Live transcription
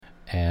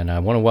And I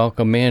want to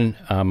welcome in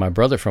my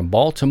brother from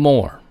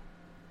Baltimore.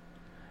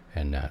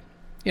 And,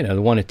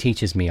 the one that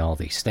teaches me all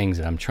these things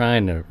that I'm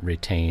trying to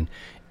retain.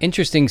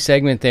 Interesting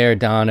segment there,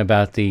 Don,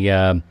 about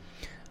the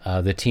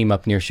team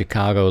up near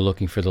Chicago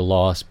looking for the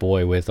lost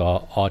boy with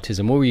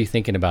autism. What were you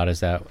thinking about as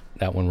that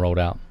one rolled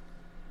out?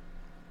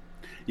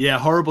 Yeah,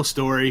 horrible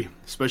story,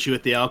 especially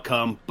with the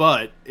outcome,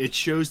 but it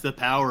shows the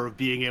power of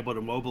being able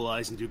to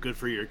mobilize and do good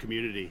for your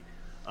community.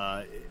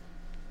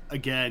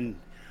 Again,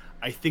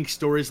 I think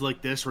stories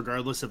like this,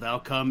 regardless of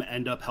outcome,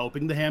 end up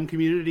helping the ham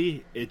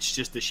community. It's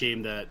just a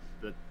shame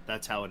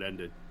that's how it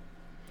ended.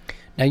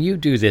 Now, you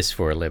do this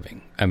for a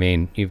living. I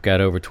mean, you've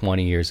got over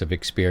 20 years of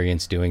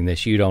experience doing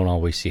this. You don't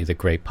always see the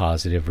great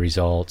positive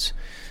results.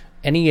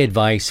 Any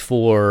advice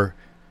for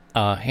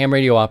ham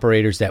radio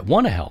operators that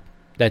want to help,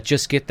 that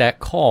just get that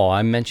call?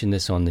 I mentioned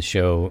this on the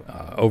show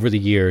over the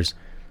years.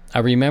 I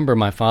remember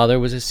my father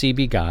was a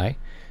CB guy.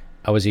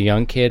 I was a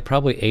young kid,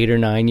 probably 8 or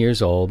 9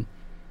 years old.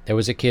 There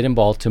was a kid in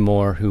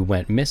Baltimore who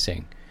went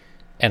missing.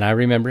 And I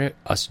remember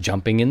us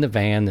jumping in the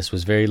van. This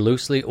was very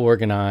loosely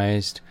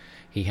organized.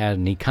 He had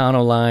an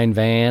Econoline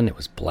van. It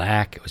was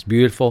black. It was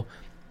beautiful.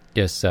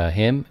 Just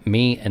him,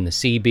 me, and the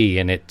CB,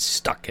 and it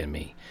stuck in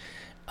me.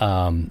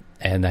 And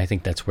I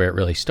think that's where it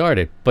really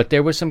started. But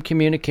there was some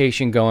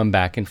communication going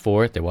back and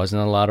forth. There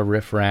wasn't a lot of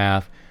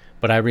riffraff.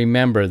 But I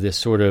remember this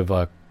sort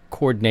of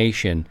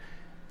coordination.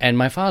 And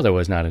my father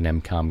was not an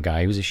MCOM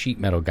guy. He was a sheet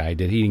metal guy,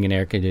 did heating and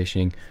air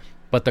conditioning.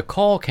 But the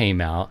call came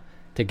out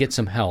to get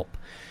some help.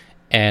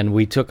 And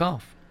we took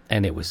off.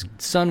 And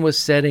sun was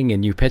setting,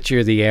 and you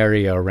picture the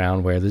area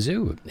around where the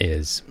zoo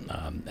is.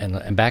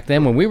 And back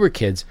then, when we were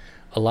kids,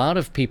 a lot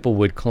of people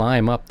would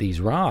climb up these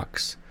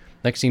rocks.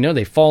 Next thing you know,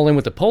 they fall in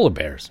with the polar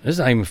bears. This is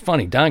not even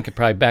funny. Don could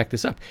probably back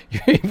this up.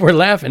 We're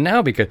laughing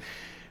now because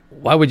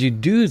why would you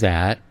do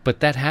that?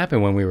 But that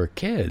happened when we were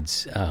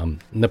kids.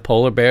 And the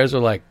polar bears were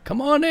like,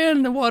 come on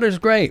in, the water's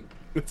great.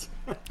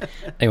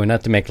 Anyway,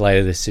 not to make light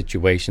of this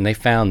situation, they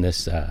found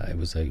this. It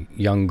was a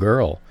young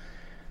girl.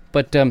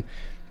 But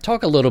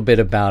talk a little bit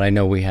about, I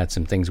know we had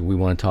some things we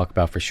want to talk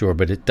about for sure,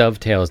 but it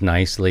dovetails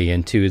nicely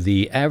into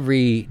the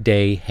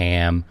everyday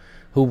ham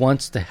who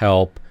wants to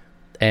help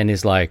and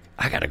is like,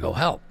 I got to go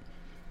help.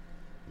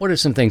 What are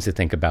some things to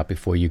think about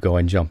before you go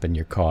and jump in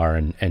your car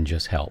and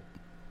just help?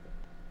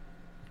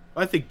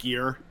 I think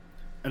gear.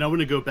 And I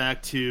want to go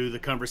back to the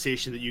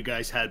conversation that you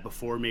guys had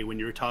before me when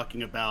you were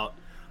talking about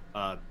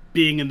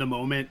being in the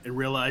moment and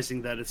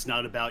realizing that it's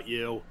not about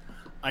you.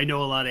 I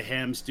know a lot of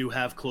hams do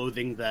have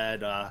clothing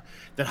that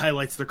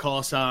highlights their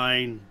call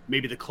sign,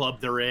 maybe the club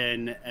they're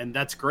in, and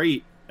that's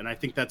great. And I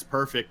think that's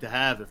perfect to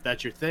have if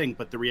that's your thing.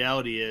 But the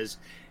reality is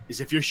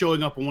if you're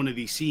showing up on one of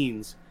these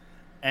scenes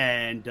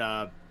and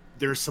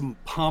there's some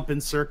pomp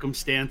and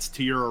circumstance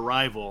to your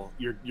arrival,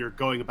 you're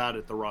going about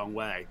it the wrong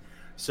way.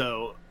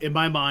 So in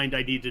my mind,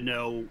 I need to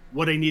know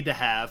what I need to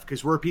have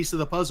because we're a piece of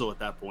the puzzle at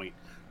that point.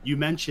 You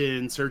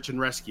mentioned search and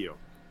rescue,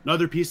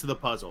 another piece of the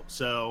puzzle.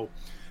 So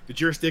the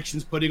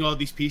jurisdiction's putting all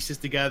these pieces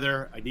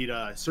together. I need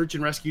a search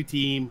and rescue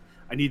team.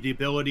 I need the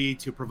ability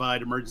to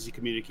provide emergency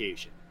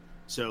communication.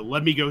 So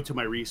let me go to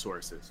my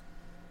resources.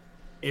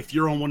 If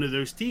you're on one of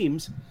those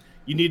teams,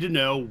 you need to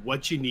know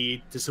what you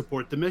need to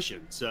support the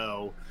mission.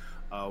 So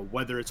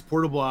whether it's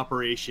portable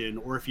operation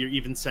or if you're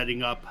even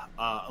setting up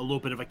a little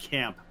bit of a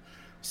camp,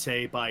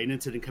 say by an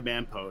incident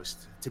command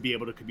post to be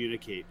able to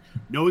communicate,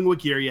 knowing what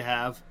gear you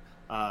have,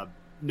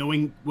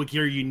 knowing what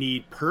gear you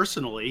need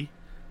personally.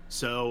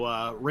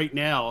 So right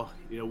now,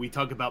 we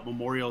talk about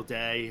Memorial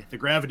Day, the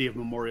gravity of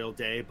Memorial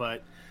Day,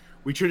 but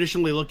we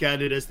traditionally look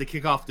at it as the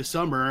kickoff to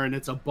summer, and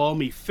it's a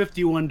balmy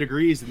 51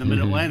 degrees in the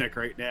mid-Atlantic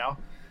right now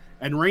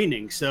and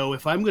raining. So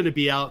if I'm going to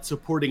be out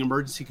supporting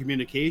emergency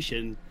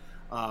communication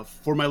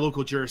for my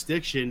local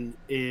jurisdiction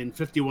in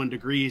 51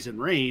 degrees and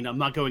rain, I'm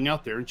not going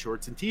out there in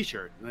shorts and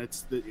t-shirt. And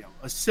that's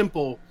a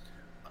simple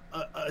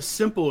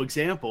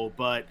example,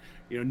 but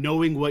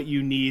knowing what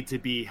you need to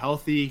be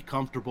healthy,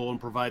 comfortable, and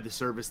provide the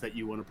service that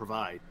you want to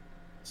provide.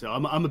 So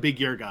I'm a big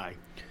gear guy,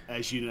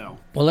 as you know.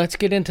 Well, let's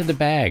get into the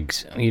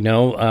bags.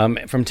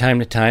 From time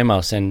to time,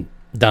 I'll send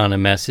Don a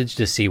message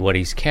to see what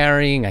he's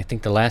carrying. I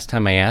think the last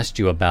time I asked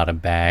you about a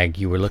bag,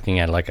 you were looking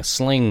at like a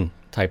sling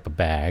type of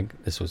bag.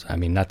 This was,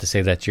 not to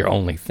say that's your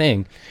only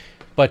thing,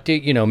 but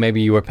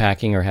maybe you were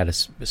packing or had a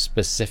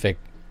specific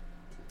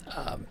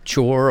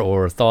chore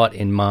or thought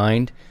in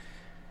mind.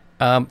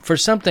 For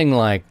something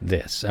like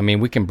this,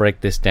 we can break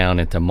this down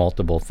into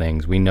multiple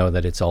things. We know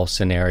that it's all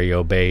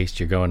scenario-based.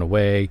 You're going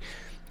away.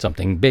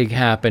 Something big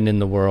happened in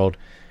the world.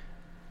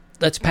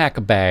 Let's pack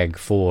a bag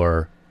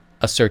for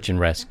a search and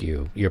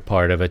rescue. You're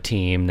part of a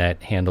team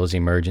that handles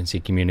emergency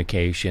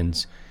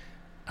communications.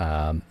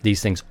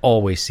 These things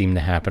always seem to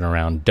happen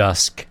around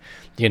dusk.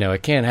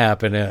 It can't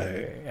happen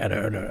at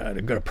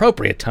a good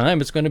appropriate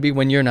time. It's going to be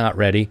when you're not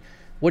ready.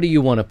 What do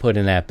you want to put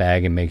in that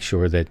bag and make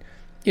sure that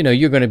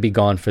you're going to be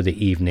gone for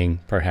the evening,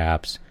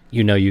 perhaps.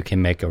 You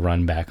can make a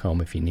run back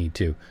home if you need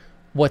to.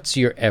 What's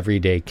your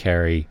everyday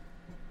carry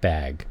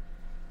bag?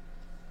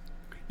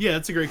 Yeah,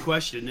 that's a great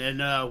question.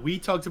 And we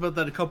talked about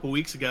that a couple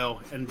weeks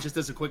ago. And just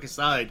as a quick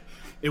aside,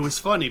 it was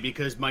funny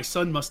because my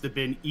son must have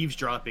been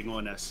eavesdropping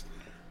on us.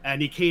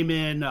 And he came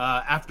in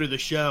after the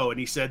show and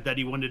he said that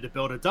he wanted to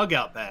build a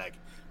dugout bag.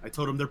 I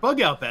told him they're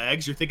bug out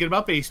bags. You're thinking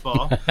about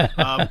baseball.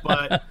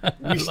 But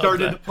we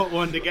started to put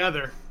one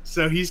together.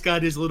 So he's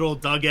got his little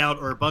dugout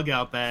or bug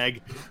out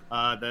bag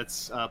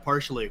that's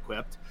partially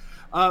equipped.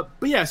 But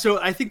yeah, so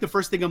I think the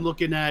first thing I'm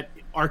looking at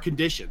are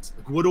conditions.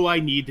 Like, what do I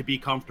need to be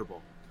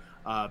comfortable?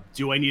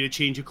 Do I need a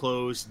change of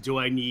clothes? Do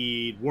I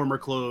need warmer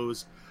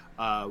clothes?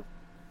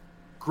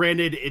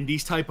 Granted, in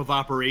these type of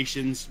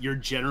operations, you're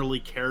generally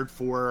cared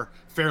for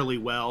fairly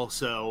well.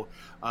 So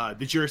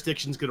the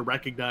jurisdiction's going to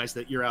recognize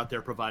that you're out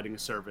there providing a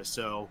service.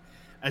 So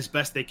as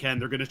best they can,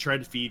 they're going to try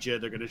to feed you.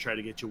 They're going to try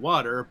to get you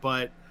water.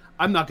 But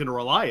I'm not going to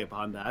rely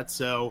upon that.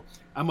 So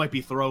I might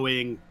be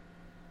throwing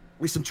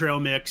some trail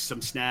mix,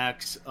 some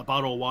snacks, a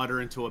bottle of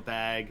water into a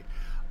bag.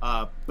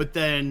 But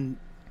then,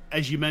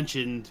 as you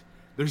mentioned,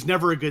 there's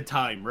never a good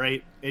time,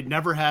 right? It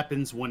never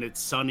happens when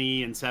it's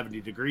sunny and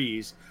 70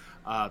 degrees.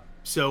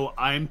 So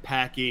I'm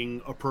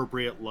packing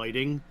appropriate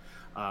lighting.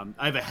 I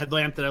have a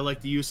headlamp that I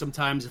like to use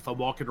sometimes if I'm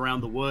walking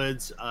around the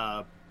woods.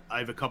 I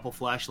have a couple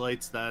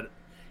flashlights that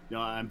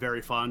I'm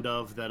very fond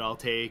of that I'll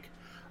take.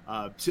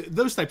 So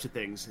those types of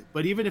things.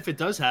 But even if it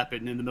does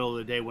happen in the middle of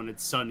the day when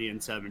it's sunny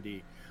and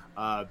 70,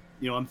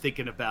 I'm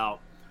thinking about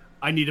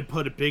I need to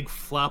put a big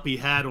floppy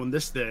hat on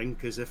this thing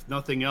because if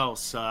nothing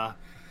else,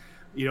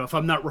 if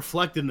I'm not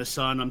reflecting the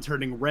sun, I'm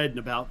turning red in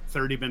about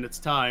 30 minutes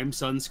time.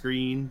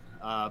 Sunscreen.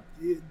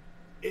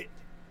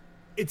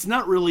 It's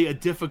not really a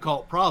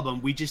difficult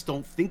problem. We just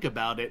don't think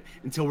about it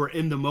until we're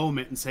in the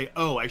moment and say,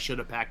 oh, I should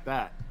have packed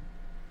that.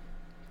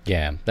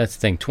 Yeah, that's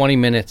the thing. 20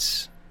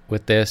 minutes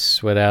with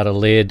this without a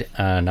lid,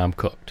 and I'm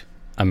cooked.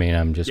 I mean,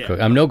 I'm just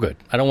cooked. I'm no good.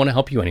 I don't want to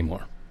help you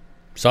anymore.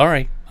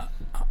 Sorry.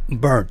 I'm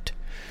burnt.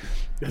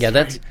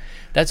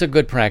 That's a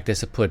good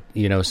practice to put,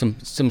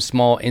 some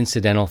small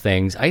incidental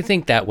things. I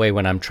think that way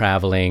when I'm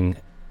traveling,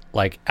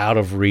 like out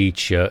of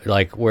reach,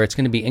 like where it's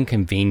going to be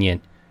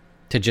inconvenient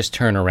to just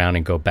turn around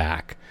and go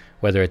back,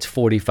 whether it's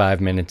 45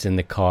 minutes in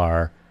the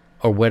car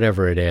or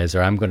whatever it is,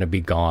 or I'm going to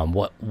be gone.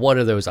 What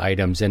are those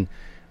items? And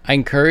I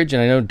encourage,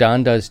 and I know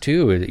Don does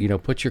too,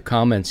 put your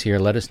comments here.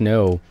 Let us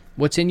know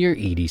what's in your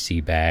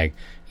EDC bag.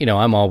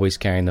 I'm always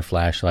carrying the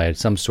flashlight,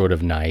 some sort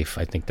of knife.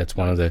 I think that's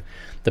one of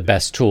the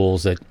best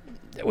tools that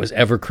was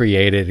ever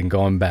created and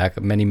going back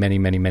many, many,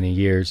 many, many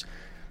years,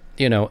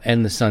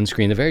 and the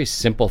sunscreen, the very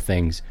simple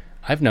things.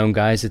 I've known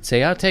guys that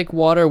say, I'll take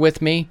water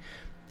with me,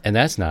 and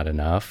that's not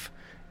enough.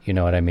 You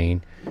know what I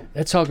mean?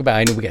 Let's talk about,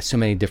 I know we got so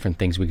many different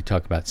things we could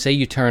talk about. Say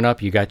you turn up,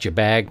 you got your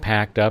bag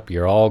packed up,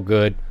 you're all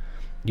good.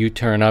 You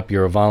turn up,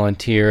 you're a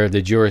volunteer,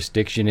 the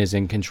jurisdiction is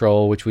in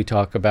control, which we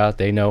talk about.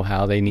 They know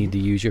how they need to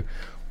use you.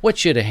 What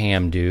should a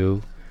ham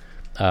do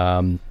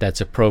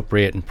that's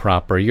appropriate and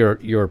proper?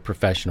 You're a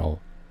professional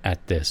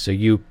at this, so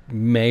you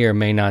may or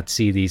may not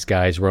see these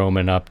guys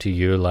roaming up to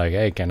you like,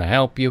 hey, can I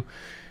help you?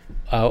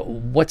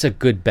 What's a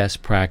good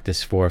best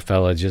practice for a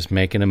fella just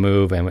making a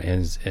move and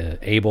is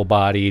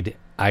able-bodied?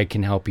 I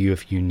can help you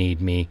if you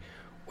need me.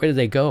 Where do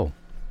they go?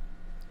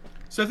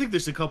 So I think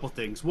there's a couple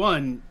things.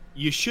 One,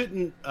 you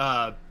shouldn't.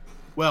 Let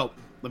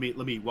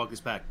me walk this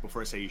back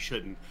before I say you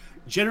shouldn't.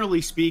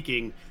 Generally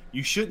speaking,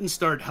 you shouldn't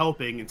start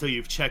helping until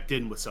you've checked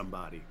in with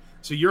somebody.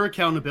 So your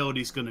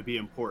accountability is going to be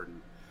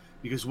important.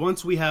 Because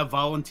once we have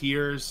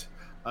volunteers,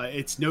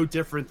 it's no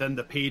different than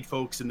the paid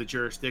folks in the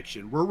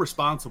jurisdiction. We're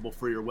responsible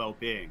for your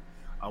well-being.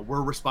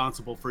 We're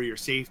responsible for your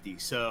safety.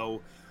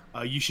 So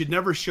you should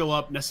never show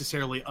up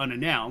necessarily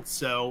unannounced.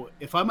 So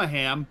if I'm a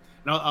ham,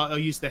 and I'll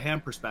use the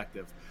ham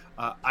perspective,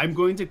 I'm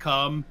going to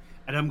come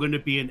and I'm going to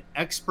be an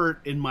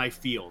expert in my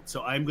field.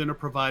 So I'm going to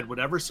provide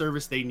whatever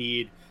service they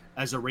need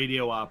as a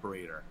radio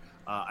operator.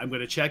 I'm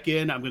going to check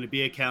in. I'm going to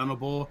be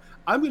accountable.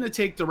 I'm going to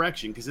take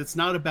direction because it's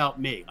not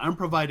about me. I'm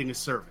providing a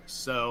service.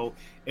 So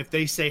if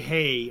they say,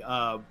 hey,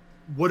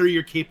 what are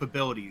your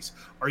capabilities?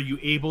 Are you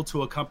able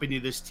to accompany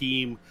this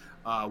team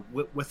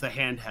with a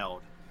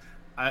handheld?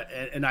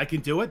 And I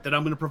can do it, then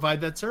I'm going to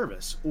provide that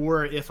service.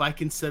 Or if I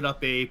can set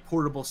up a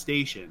portable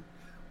station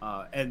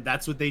and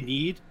that's what they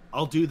need,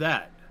 I'll do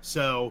that.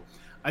 So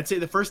I'd say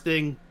the first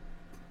thing,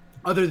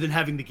 other than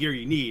having the gear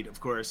you need, of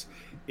course,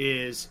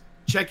 is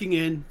checking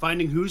in,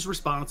 finding who's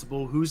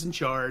responsible, who's in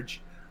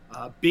charge,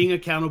 being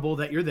accountable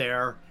that you're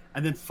there,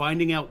 and then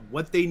finding out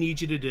what they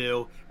need you to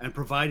do and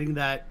providing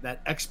that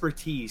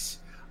expertise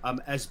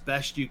as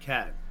best you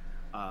can.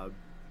 And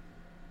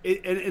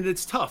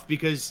it's tough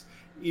because,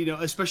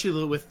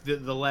 especially with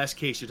the last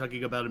case, you're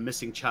talking about a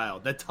missing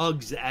child. That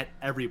tugs at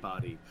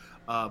everybody.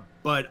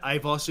 But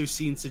I've also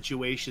seen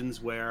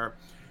situations where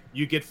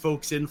you get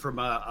folks in from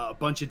a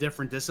bunch of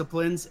different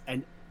disciplines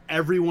and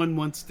everyone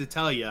wants to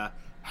tell you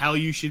how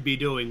you should be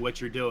doing what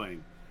you're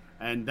doing.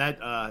 And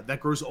that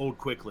grows old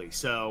quickly.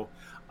 So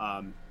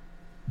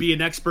be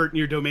an expert in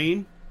your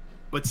domain,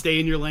 but stay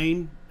in your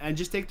lane and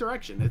just take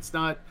direction. It's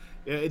not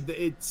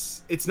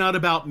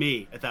about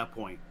me at that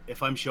point.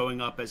 If I'm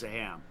showing up as a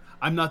ham,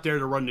 I'm not there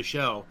to run the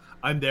show.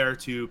 I'm there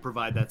to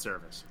provide that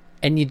service.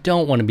 And you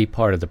don't want to be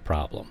part of the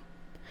problem.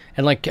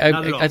 And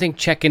I think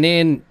checking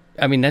in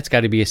I mean, that's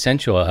got to be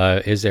essential.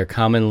 Is there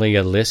commonly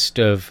a list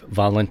of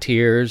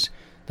volunteers?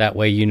 That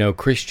way you know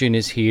Christian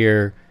is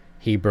here.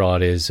 He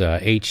brought his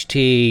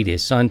HT,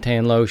 his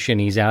suntan lotion.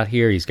 He's out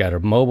here. He's got a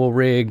mobile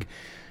rig,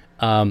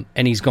 and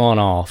he's gone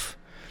off.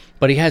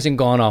 But he hasn't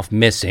gone off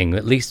missing.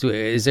 At least,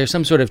 is there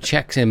some sort of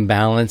checks and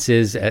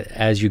balances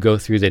as you go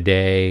through the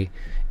day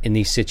in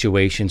these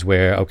situations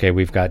where, okay,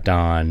 we've got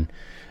Don,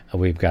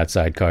 we've got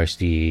Sidecar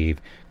Steve,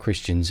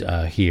 Christian's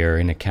here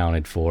and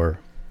accounted for.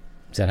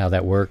 Is that how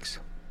that works?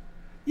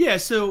 Yeah,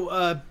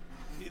 so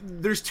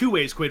there's two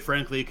ways, quite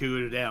frankly, it could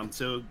go down.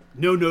 So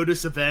no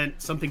notice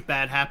event, something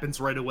bad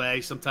happens right away.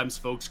 Sometimes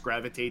folks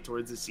gravitate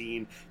towards the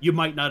scene. You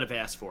might not have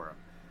asked for them.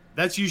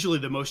 That's usually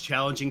the most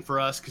challenging for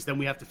us, because then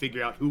we have to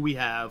figure out who we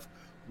have,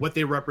 what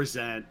they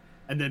represent,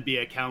 and then be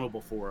accountable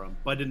for them.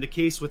 But in the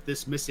case with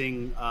this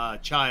missing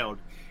child,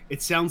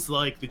 it sounds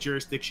like the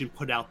jurisdiction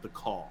put out the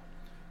call.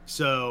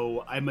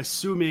 So I'm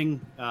assuming,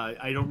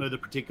 I don't know the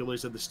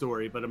particulars of the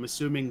story, but I'm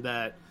assuming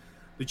that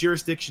the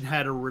jurisdiction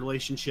had a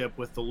relationship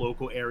with the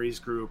local Aries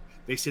group.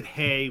 They said,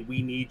 hey,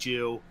 we need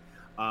you.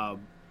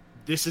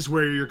 This is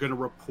where you're going to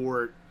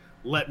report.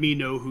 Let me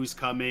know who's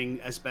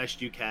coming as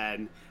best you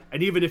can.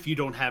 And even if you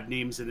don't have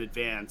names in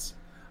advance,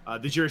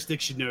 the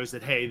jurisdiction knows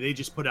that, hey, they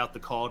just put out the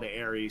call to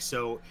Aries.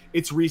 So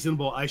it's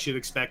reasonable. I should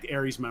expect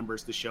Aries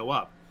members to show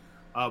up.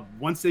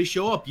 Once they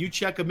show up, you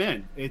check them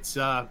in.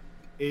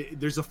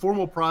 There's a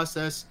formal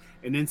process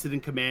in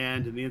incident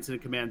command and the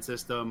incident command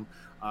system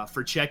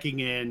for checking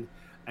in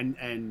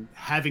and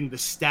having the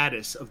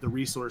status of the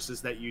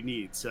resources that you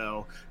need.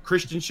 So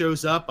Christian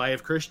shows up. I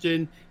have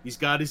Christian. He's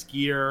got his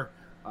gear.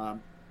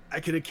 I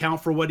can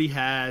account for what he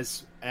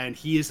has, and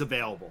he is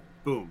available.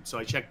 Boom. So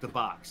I check the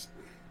box.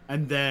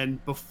 And then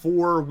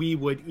before we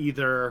would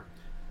either,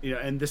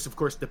 and this of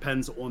course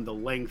depends on the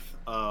length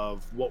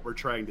of what we're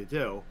trying to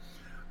do,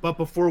 but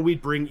before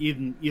we'd bring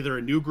either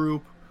a new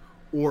group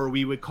or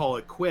we would call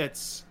it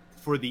quits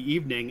for the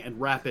evening and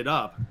wrap it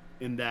up,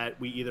 in that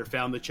we either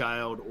found the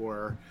child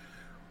or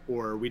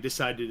we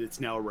decided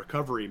it's now a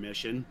recovery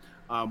mission.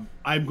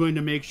 I'm going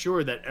to make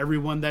sure that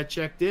everyone that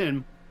checked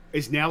in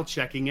is now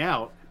checking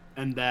out,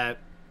 and that,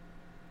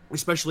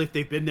 especially if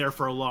they've been there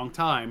for a long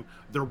time,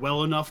 they're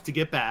well enough to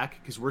get back,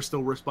 because we're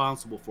still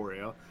responsible for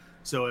you.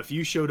 So if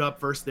you showed up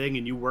first thing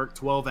and you worked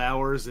 12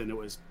 hours and it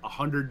was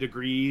 100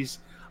 degrees,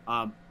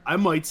 I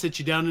might sit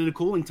you down in a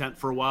cooling tent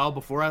for a while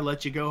before I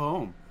let you go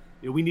home.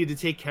 We need to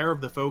take care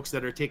of the folks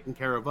that are taking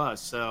care of us.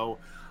 So,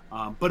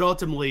 but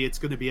ultimately it's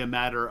going to be a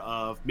matter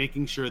of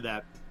making sure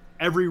that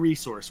every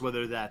resource,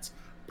 whether that's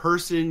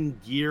person,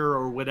 gear,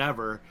 or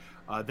whatever,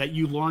 that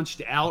you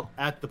launched out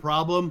at the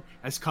problem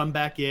has come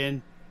back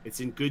in,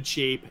 it's in good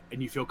shape,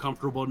 and you feel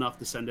comfortable enough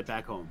to send it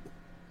back home.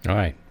 All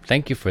right.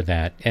 Thank you for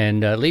that.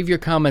 And leave your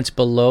comments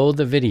below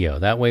the video.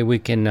 That way we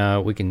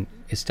can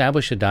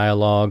establish a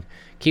dialogue,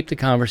 keep the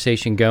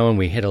conversation going.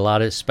 We hit a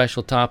lot of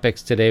special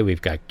topics today.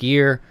 We've got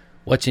gear,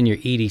 what's in your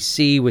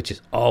EDC, which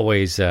is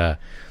always,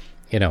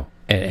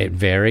 it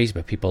varies,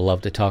 but people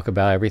love to talk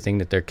about everything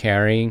that they're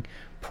carrying,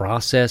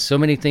 process, so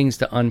many things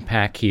to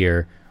unpack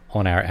here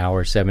on our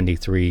Hour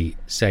 73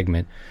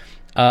 segment.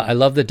 I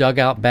love the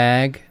dugout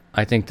bag.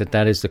 I think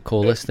that is the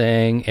coolest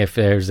thing. If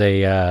there's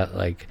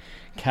a,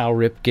 Cal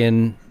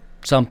Ripken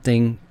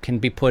something can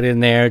be put in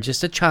there,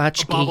 just a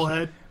tchotchke.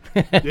 A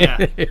bobblehead.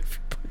 Yeah.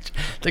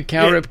 The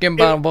Cal Ripken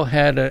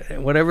bobblehead,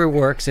 whatever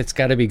works, it's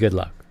got to be good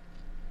luck.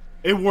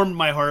 It warmed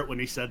my heart when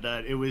he said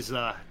that. It was,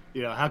 how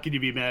can you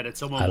be mad at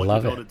someone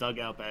wanting to build a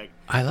dugout bag?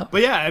 I love it.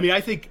 But yeah, I mean,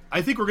 I think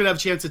we're going to have a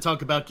chance to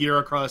talk about gear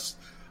across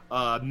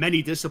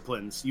many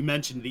disciplines. You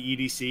mentioned the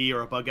EDC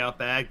or a bug out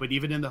bag, but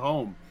even in the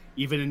home,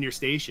 even in your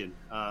station.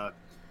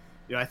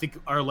 I think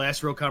our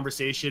last real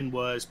conversation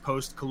was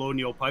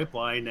post-colonial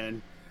pipeline,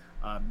 and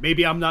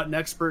maybe I'm not an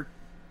expert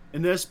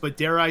in this, but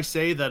dare I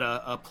say that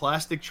a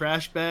plastic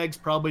trash bag's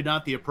probably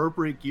not the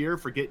appropriate gear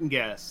for getting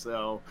gas.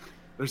 So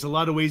there's a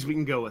lot of ways we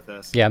can go with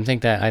this. Yeah,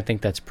 I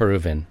think that's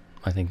proven.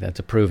 I think that's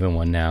a proven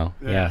one now.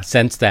 Yeah,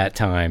 since that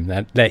time,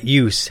 that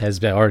use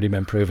has already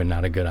been proven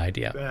not a good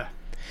idea. Yeah.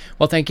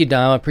 Well, thank you,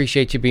 Dom. I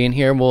appreciate you being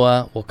here.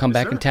 We'll come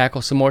back and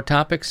tackle some more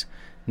topics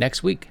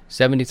next week.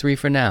 73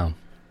 for now.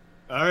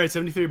 All right,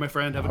 73, my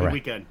friend. Have a good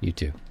weekend. You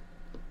too.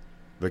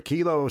 The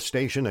Kilo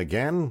Station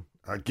again.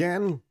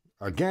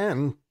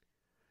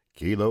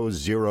 Kilo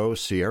Zero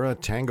Sierra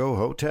Tango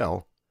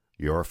Hotel.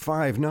 You're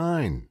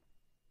 5'9".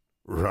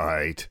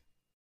 Right.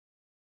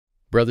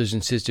 Brothers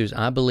and sisters,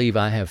 I believe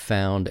I have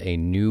found a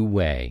new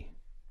way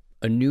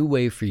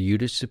for you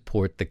to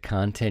support the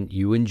content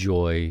you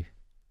enjoy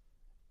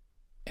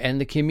and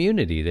the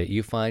community that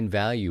you find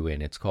value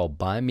in. It's called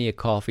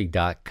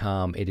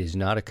buymeacoffee.com. It is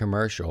not a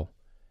commercial.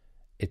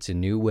 It's a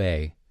new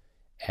way,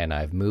 and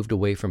I've moved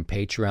away from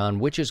Patreon,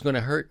 which is going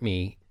to hurt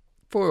me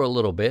for a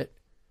little bit.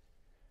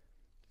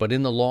 But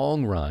in the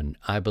long run,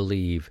 I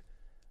believe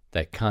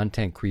that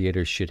content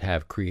creators should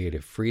have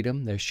creative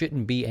freedom. There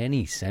shouldn't be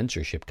any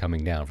censorship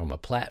coming down from a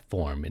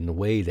platform in the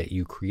way that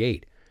you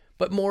create.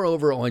 But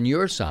moreover, on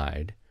your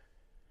side,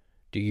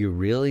 Do you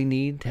really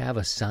need to have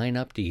a sign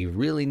up? Do you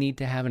really need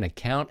to have an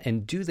account?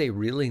 And do they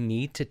really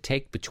need to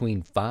take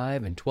between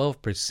 5 and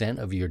 12%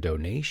 of your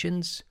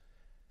donations?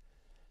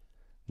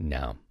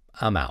 No,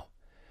 I'm out.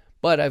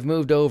 But I've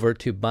moved over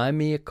to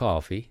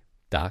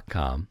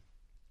buymeacoffee.com.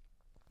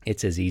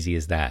 It's as easy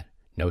as that.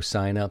 No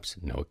sign-ups,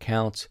 no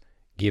accounts.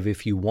 Give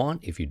if you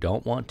want. If you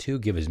don't want to,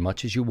 give as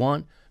much as you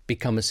want.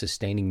 Become a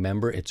sustaining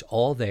member. It's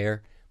all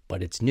there,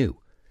 but it's new.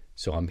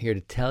 So I'm here to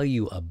tell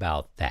you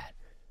about that.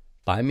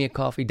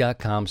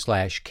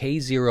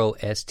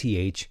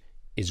 Buymeacoffee.com/K0STH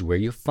is where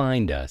you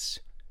find us.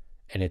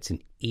 And it's an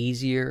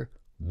easier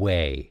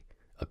way,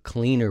 a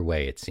cleaner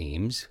way, it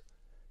seems,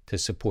 to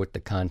support the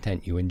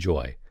content you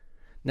enjoy.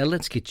 Now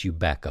let's get you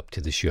back up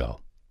to the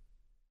show.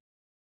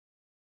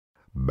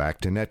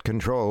 Back to Net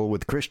Control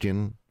with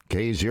Christian,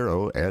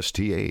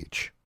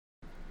 K0STH.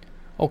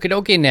 Okie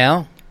dokie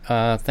now.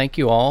 Thank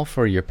you all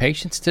for your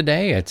patience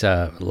today. It's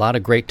a lot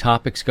of great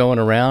topics going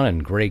around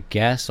and great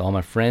guests. All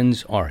my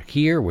friends are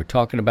here. We're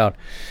talking about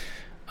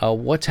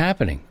what's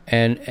happening.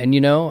 And you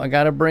know, I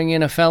got to bring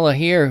in a fella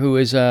here who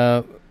has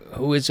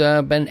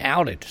been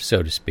outed,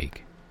 so to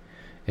speak.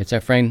 It's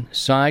our friend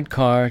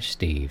Sidecar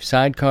Steve.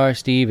 Sidecar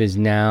Steve is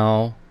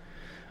now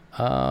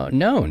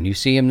known. You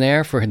see him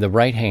there for the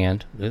right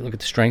hand. Look at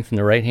the strength in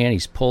the right hand.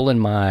 He's pulling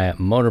my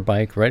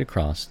motorbike right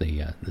across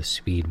the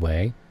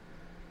speedway.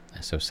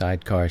 So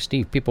Sidecar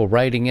Steve, people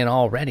writing in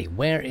already.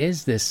 Where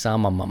is this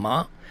Sama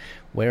Mama?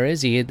 Where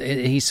is he?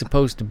 He's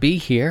supposed to be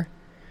here.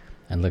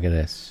 And look at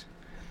this.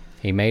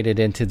 He made it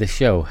into the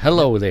show.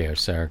 Hello there,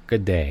 sir.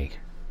 Good day.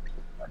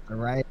 The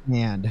right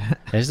hand.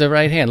 There's the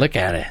right hand. Look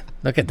at it.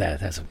 Look at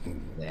that.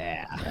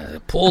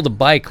 Pull the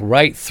bike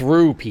right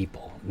through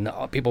people.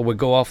 No, people would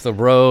go off the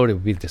road. It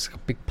would be just a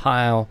big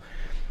pile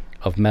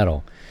of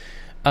metal.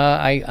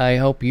 I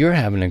hope you're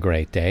having a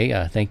great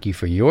day. Thank you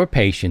for your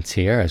patience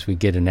here as we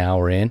get an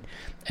hour in,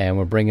 and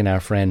we're bringing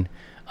our friend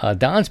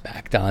Don's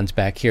back. Don's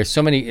back here.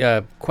 So many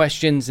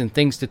questions and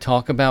things to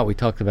talk about. We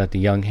talked about the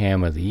Young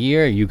Ham of the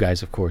Year. You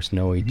guys, of course,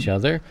 know each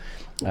other.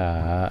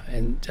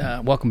 And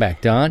welcome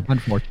back, Don.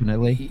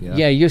 Unfortunately,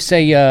 yeah. You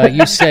say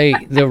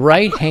the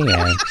right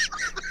hand.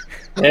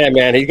 Yeah,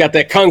 man, he's got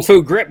that kung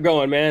fu grip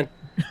going, man.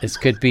 This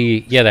could be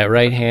that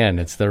right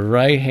hand. It's the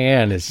right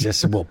hand. It's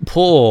just will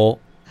pull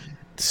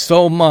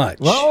so much.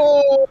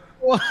 Whoa!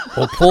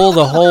 We'll pull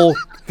the whole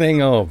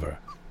thing over.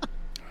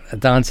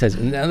 Don says,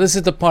 now this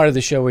is the part of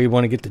the show where you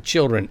want to get the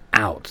children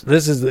out.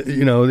 This is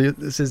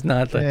this is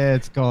not the.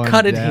 It's going.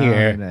 Cut it down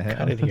here. the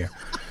Cut it here.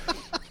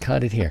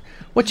 Cut it here.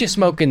 What you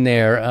smoking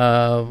there?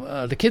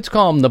 The kids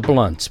call them the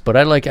blunts, but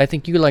I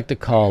think you like to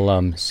call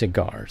them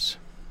cigars.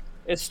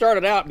 It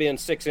started out being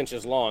 6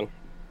 inches long.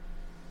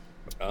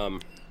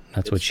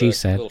 That's what she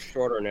said. A little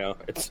shorter now.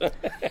 It's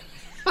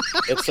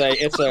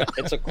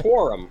a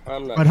quorum.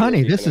 I'm not. But sure honey,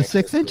 if you this can is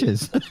 6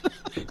 inches.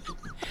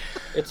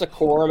 It's a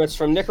quorum. It's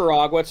from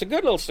Nicaragua. It's a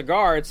good little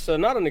cigar. It's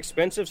not an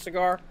expensive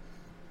cigar,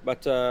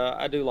 but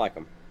I do like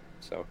them.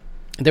 So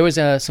there was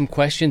some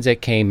questions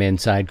that came in,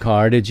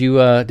 Sidecar. Did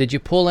you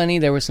pull any?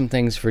 There were some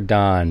things for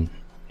Don.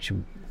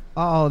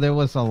 Oh, there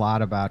was a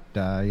lot about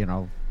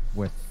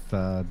with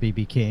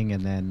B.B. King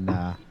and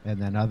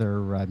then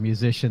other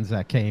musicians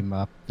that came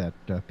up that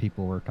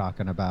people were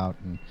talking about,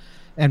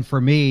 and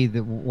for me,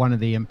 one of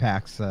the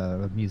impacts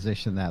a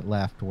musician that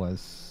left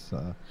was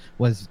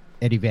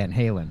Eddie Van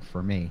Halen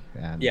for me,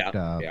 and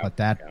but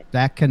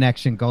that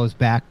connection goes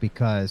back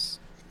because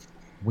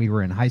we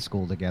were in high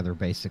school together,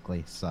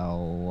 basically.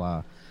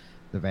 So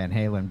the Van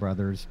Halen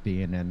brothers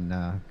being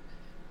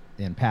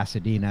in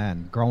Pasadena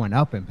and growing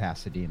up in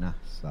Pasadena,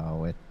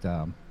 so it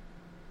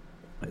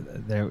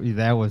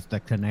there was the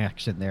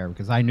connection there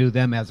because I knew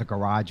them as a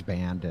garage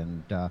band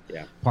and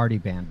party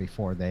band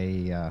before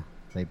they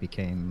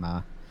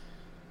became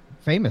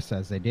famous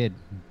as they did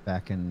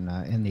back in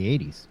the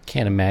 80s.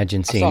 Can't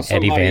imagine seeing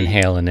Eddie Van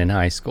Halen in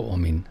high school. I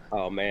mean,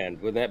 oh man,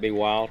 wouldn't that be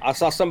wild? I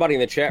saw somebody in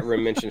the chat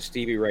room mention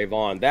Stevie Ray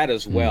Vaughan. That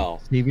as well.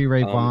 Stevie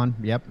Ray Vaughan,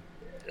 yep.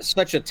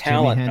 Such a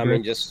talent. I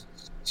mean, just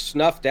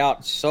snuffed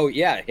out. So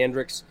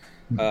Hendrix.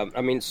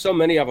 I mean, so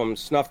many of them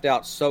snuffed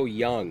out so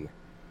young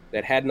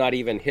that had not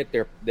even hit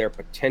their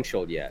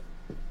potential yet.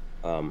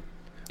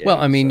 Well,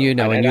 I mean,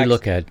 and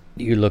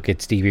you look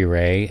at Stevie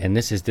Ray, and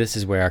this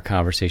is where our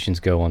conversations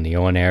go on the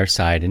on-air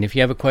side. And if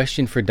you have a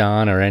question for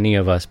Don or any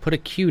of us, put a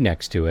Q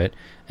next to it,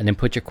 and then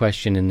put your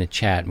question in the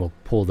chat, and we'll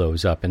pull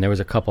those up. And there was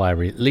a couple I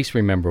at least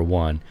remember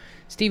one.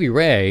 Stevie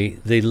Ray,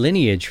 the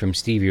lineage from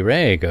Stevie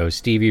Ray goes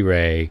Stevie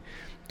Ray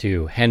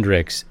to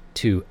Hendrix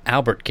to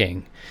Albert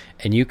King,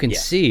 and you can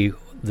see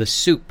the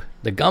soup,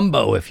 the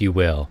gumbo, if you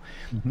will,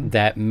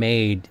 that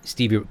made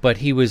Stevie. But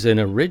he was an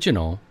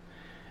original.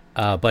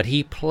 But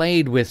he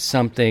played with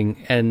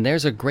something, and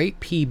there's a great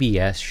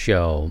PBS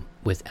show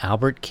with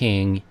Albert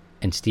King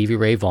and Stevie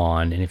Ray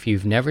Vaughan, and if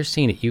you've never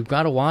seen it, you've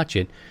got to watch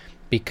it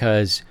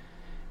because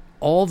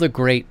all the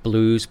great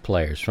blues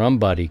players, from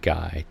Buddy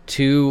Guy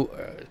to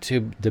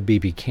the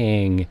B.B.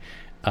 King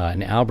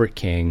and Albert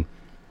King,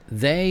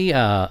 they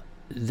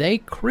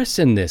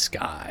christened this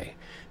guy.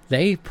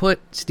 They put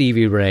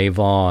Stevie Ray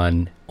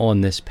Vaughan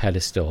on this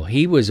pedestal.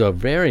 He was a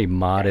very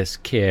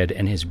modest kid,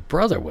 and his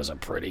brother was a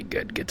pretty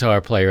good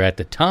guitar player at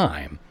the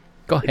time.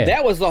 Go ahead.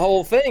 That was the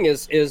whole thing.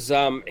 Is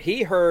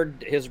he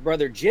heard his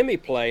brother Jimmy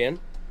playing,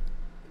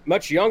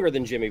 much younger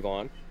than Jimmy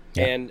Vaughan,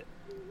 and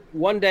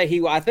one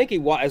day I think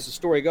as the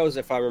story goes,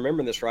 if I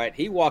remember this right,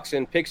 he walks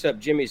in, picks up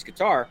Jimmy's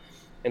guitar,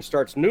 and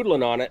starts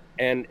noodling on it,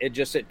 and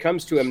it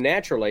comes to him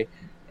naturally,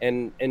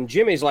 and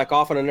Jimmy's like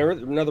off in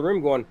another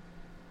room going,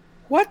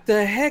 "What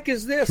the heck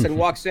is this?" and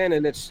walks in,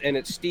 and it's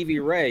Stevie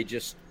Ray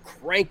just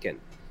cranking.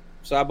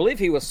 So I believe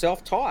he was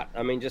self-taught.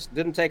 I mean, just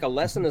didn't take a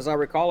lesson, as I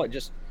recall. It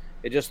just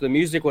the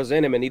music was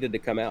in him and needed to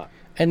come out.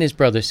 And his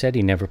brother said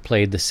he never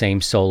played the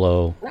same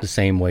solo the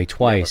same way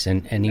twice,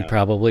 and he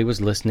probably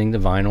was listening to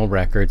vinyl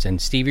records. And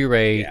Stevie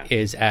Ray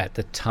is at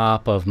the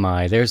top of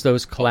there's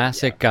those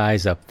classic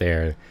guys up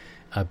there,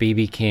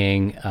 B.B.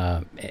 King,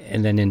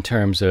 and then in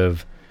terms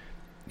of,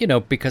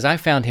 because I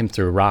found him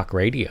through rock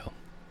radio.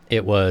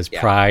 It was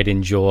Pride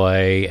and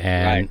Joy,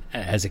 and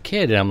as a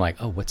kid, and I'm like,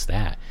 oh, what's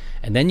that?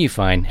 And then you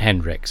find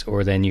Hendrix,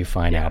 or then you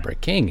find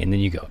Albert King, and then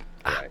you go,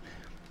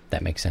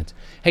 that makes sense.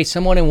 Hey,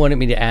 someone wanted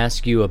me to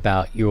ask you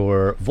about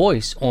your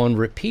voice on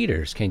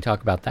repeaters. Can you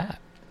talk about that?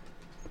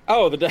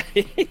 Oh, the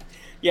W4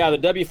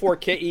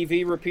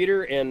 KEV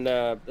repeater, and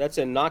that's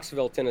in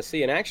Knoxville,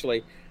 Tennessee. And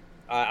actually,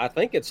 I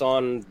think it's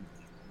on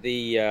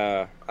the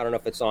I don't know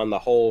if it's on the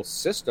whole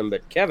system,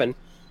 but Kevin,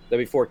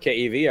 W4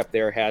 KEV up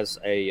there, has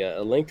a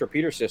linked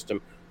repeater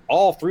system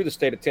all through the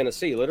state of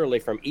Tennessee, literally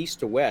from east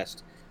to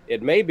west.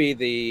 It may be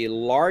the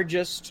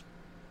largest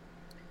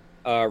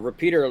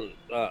repeater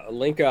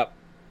link up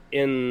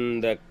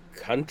in the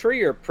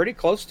country, or pretty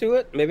close to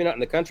it. Maybe not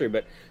in the country,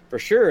 but for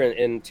sure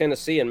in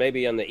Tennessee, and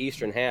maybe on the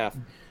eastern half.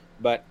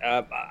 But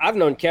I've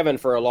known Kevin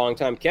for a long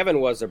time. Kevin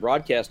was a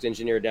broadcast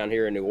engineer down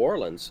here in New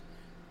Orleans,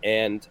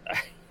 and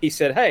he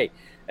said, "Hey,"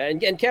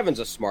 and Kevin's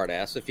a smart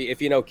ass.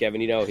 If you know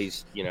Kevin,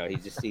 he's he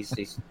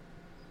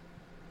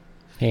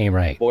ain't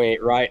right. Boy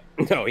ain't right.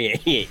 No, he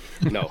ain't.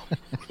 No,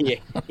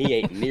 he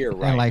ain't near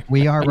right. Like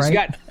we are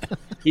right.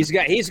 He's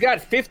got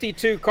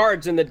 52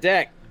 cards in the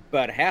deck,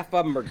 but half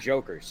of them are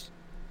jokers.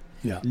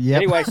 Yeah. Yep.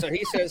 Anyway, so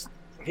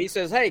he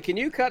says, "Hey, can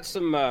you cut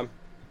some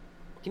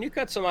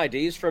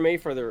IDs for me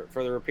for the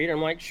repeater?"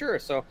 I'm like, "Sure."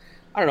 So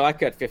I don't know. I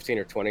cut 15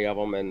 or 20 of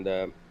them,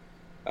 and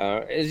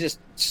it's just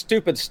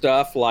stupid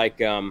stuff like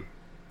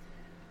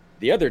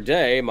the other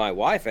day, my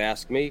wife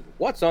asked me,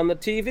 "What's on the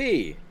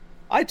TV?"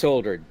 I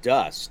told her,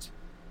 "Dust."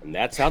 And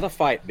that's how the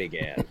fight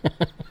began.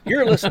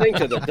 You're listening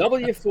to the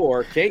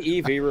W4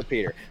 KEV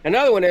repeater.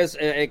 Another one is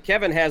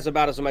Kevin has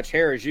about as much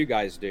hair as you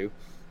guys do.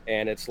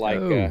 And it's like,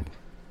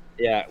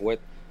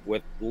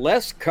 with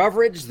less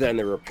coverage than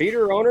the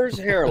repeater owner's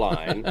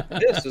hairline,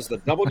 this is the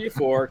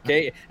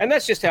W4K. And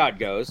that's just how it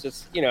goes.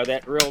 It's,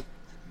 that real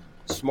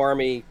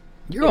smarmy.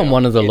 You're on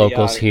one of the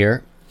locals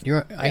here.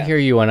 I hear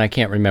you, and I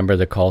can't remember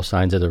the call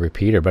signs of the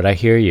repeater, but I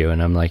hear you,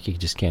 and I'm like, you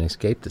just can't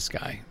escape this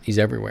guy. He's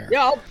everywhere.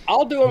 Yeah,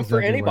 I'll do them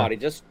for anybody.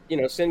 Just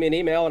send me an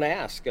email and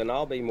ask, and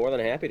I'll be more than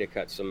happy to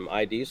cut some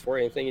IDs for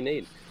you, anything you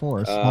need.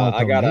 For a small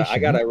donation. I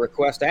got a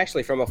request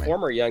actually from a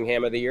former Young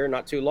Ham of the Year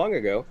not too long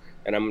ago,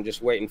 and I'm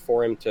just waiting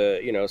for him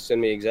to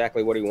send me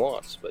exactly what he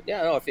wants. But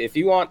if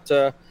you want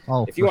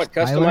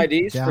custom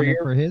IDs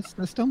for his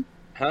system,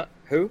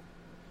 who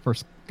for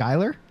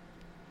Skyler?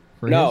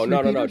 No,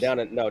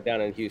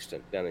 down in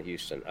Houston.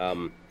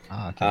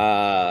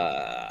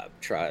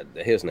 Try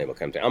his name will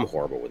come to. I'm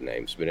horrible with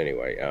names, but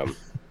anyway,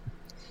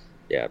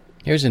 yeah.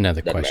 Here's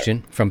another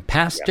question from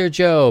Pastor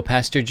Joe.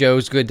 Pastor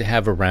Joe's good to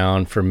have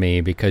around for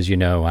me because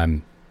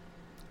I'm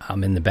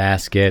in the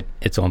basket.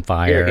 It's on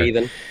fire. You're a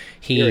heathen.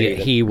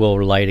 He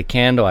will light a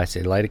candle. I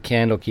say light a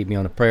candle. Keep me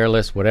on a prayer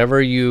list.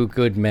 Whatever you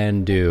good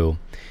men do.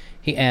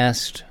 He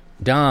asked,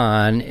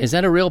 Don, is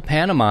that a real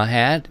Panama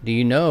hat? Do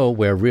you know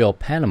where real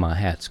Panama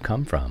hats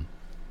come from?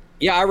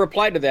 Yeah, I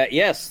replied to that.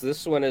 Yes,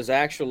 this one is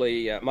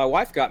actually, my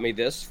wife got me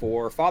this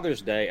for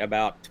Father's Day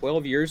about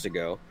 12 years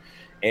ago,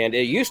 and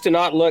it used to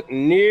not look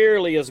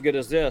nearly as good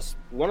as this.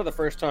 One of the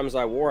first times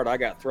I wore it, I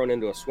got thrown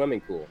into a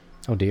swimming pool.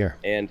 Oh, dear.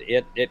 And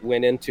it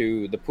went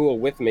into the pool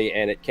with me,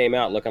 and it came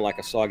out looking like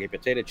a soggy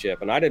potato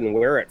chip, and I didn't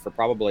wear it for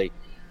probably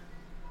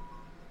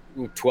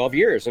 12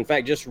 years. In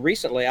fact, just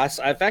recently, I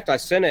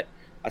sent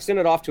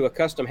it off to a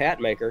custom hat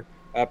maker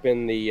up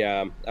in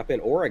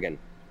Oregon.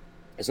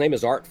 His name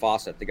is Art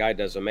Fawcett. The guy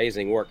does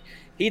amazing work.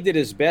 He did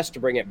his best to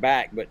bring it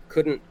back, but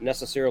couldn't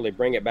necessarily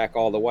bring it back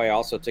all the way. I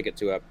also took it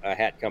to a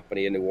hat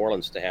company in New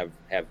Orleans to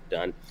have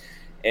done.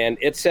 And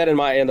it sat in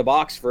the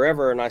box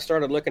forever, and I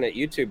started looking at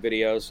YouTube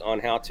videos on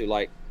how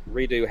to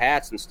redo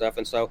hats and stuff.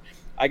 And so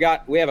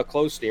we have a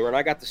clothes steamer, and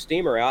I got the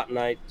steamer out and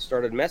I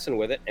started messing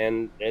with it,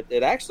 and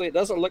it actually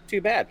doesn't look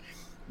too bad.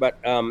 But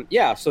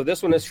so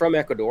this one is from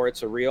Ecuador.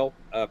 It's a real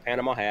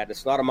Panama hat.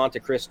 It's not a Monte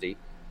Cristi,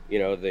 the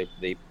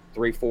 $300,000,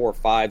 $400,000,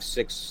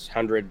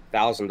 $500,000,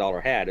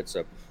 $600,000 hat. It's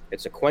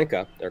a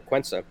Cuenca or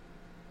Cuenca.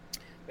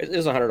 It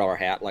is $100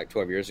 hat like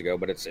 12 years ago,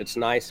 but it's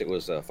nice. It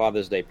was a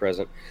Father's Day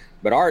present.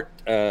 But Art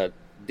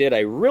did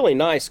a really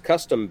nice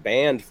custom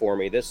band for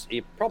me. This,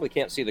 you probably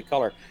can't see the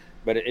color,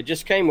 but it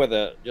just came with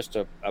a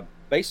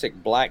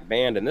basic black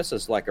band, and this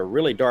is like a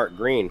really dark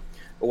green.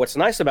 But what's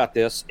nice about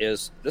this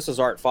is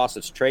Art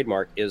Fawcett's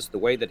trademark is the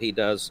way that he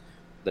does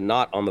the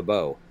knot on the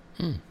bow.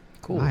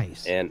 Cool.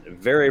 Nice. And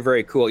very,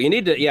 very cool. You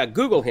need to,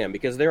 Google him,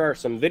 because there are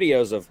some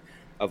videos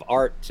of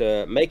Art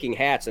making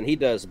hats, and he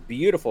does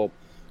beautiful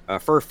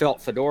fur felt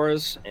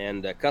fedoras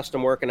and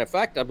custom work. And in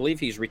fact, I believe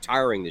he's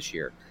retiring this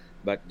year.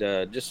 But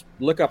just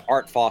look up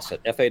Art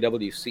Fawcett,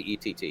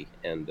 Fawcett,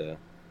 and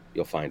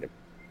you'll find him.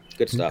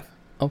 Good stuff.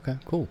 Okay,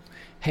 cool.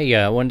 Hey,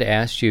 I wanted to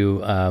ask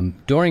you,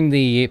 during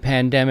the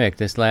pandemic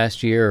this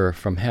last year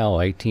from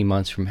hell, 18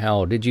 months from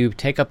hell, did you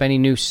take up any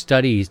new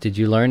studies? Did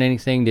you learn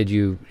anything? Did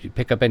you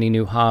pick up any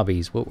new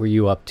hobbies? What were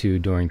you up to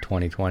during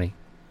 2020?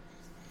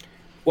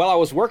 Well, I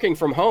was working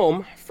from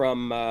home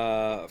from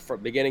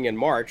beginning in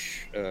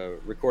March,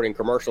 recording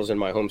commercials in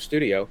my home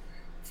studio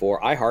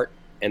for iHeart.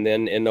 And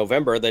then in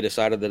November, they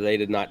decided that they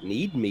did not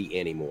need me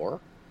anymore.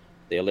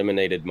 They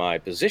eliminated my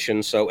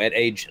position. So at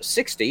age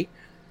 60,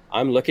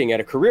 I'm looking at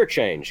a career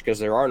change because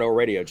there are no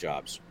radio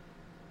jobs.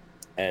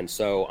 And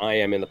so I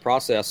am in the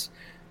process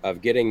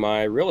of getting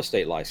my real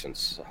estate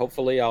license.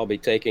 Hopefully, I'll be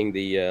taking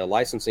the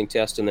licensing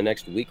test in the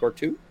next week or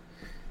two,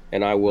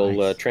 and I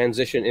will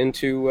transition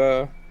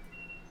into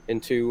Don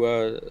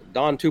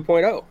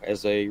 2.0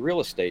 as a real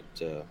estate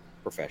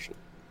professional.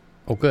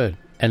 Oh, good.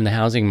 And the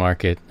housing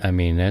market, I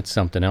mean, that's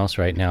something else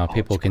right now.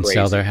 People can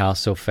sell their house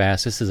so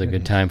fast. This is a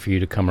good time for you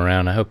to come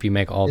around. I hope you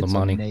make all the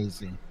money. It's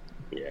amazing.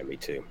 Yeah, me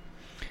too.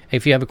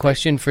 If you have a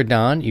question for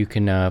Don, you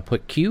can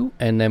put Q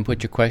and then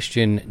put your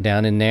question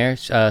down in there.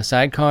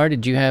 Sidecar,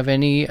 did you have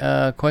any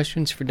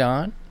questions for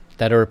Don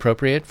that are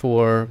appropriate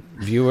for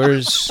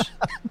viewers?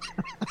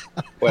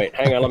 Wait,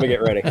 hang on, let me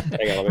get ready.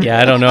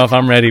 I don't know if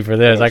I'm ready for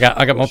this. I got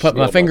put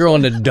my finger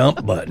on the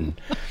dump button.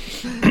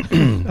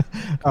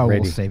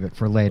 We'll save it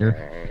for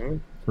later.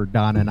 For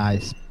Don and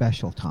I's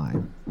special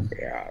time.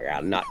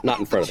 Yeah, not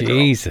in front of the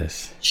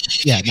Jesus.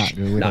 Yeah,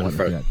 not in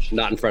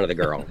front of the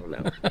girl.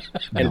 No.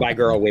 And by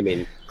girl we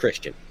mean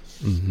Christian.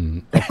 Mm-hmm.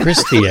 Oh,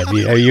 Christy,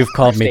 you've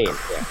called me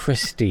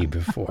Christy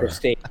before.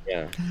 Christine,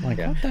 yeah.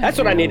 That's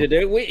what I need to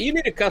do. You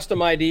need a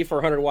custom ID for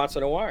 100 watts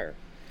on a wire.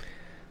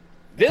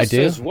 This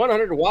is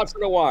 100 watts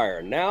on a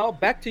wire. Now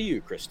back to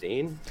you,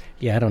 Christine.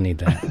 Yeah, I don't need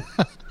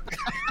that.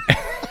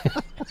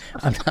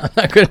 I'm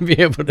not going to be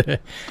able to.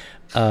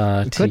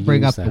 You could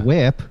bring up the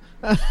whip.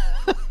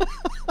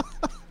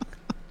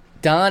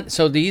 Don,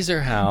 so these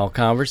are how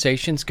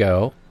conversations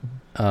go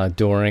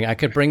during. I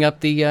could bring up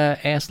the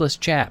assless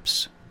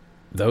chaps.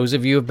 Those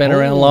of you who have been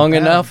around long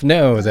enough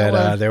know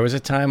that there was a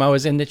time I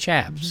was in the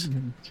chaps.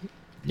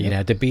 You'd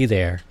had to be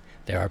there.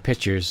 There are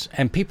pictures,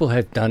 and people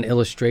have done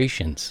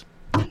illustrations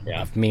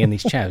of me and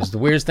these chaps. The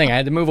weirdest thing, I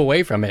had to move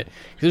away from it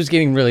because it was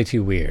getting really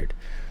too weird.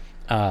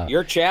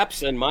 Your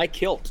chaps and my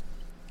kilt.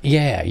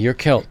 Yeah, your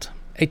kilt.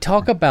 Hey,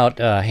 talk about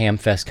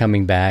Hamfest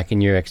coming back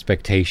and your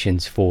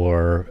expectations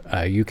for.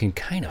 You can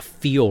kind of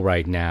feel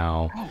right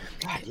now. Oh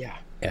God, yeah.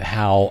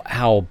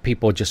 How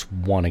people just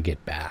want to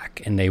get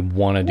back and they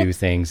want to do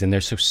things and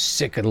they're so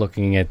sick of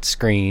looking at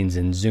screens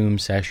and Zoom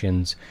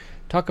sessions.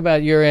 Talk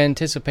about your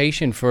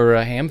anticipation for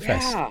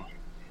Hamfest.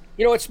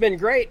 Yeah, it's been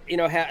great.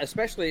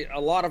 Especially a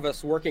lot of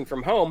us working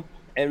from home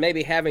and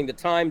maybe having the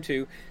time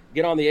to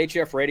get on the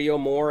HF radio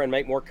more and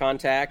make more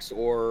contacts,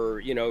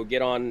 or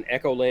get on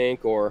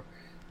Echolink or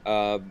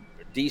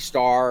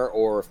D-Star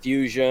or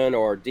Fusion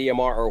or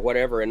DMR or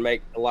whatever and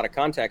make a lot of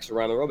contacts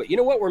around the world. But you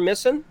know what we're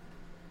missing?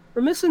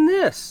 We're missing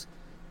this.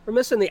 We're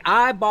missing the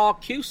eyeball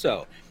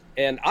QSO.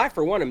 And I,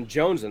 for one, am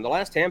jonesing. The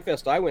last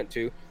Hamfest I went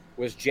to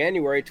was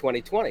January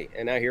 2020.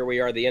 And now here we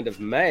are, the end of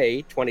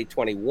May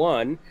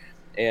 2021.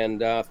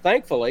 And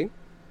thankfully,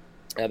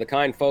 the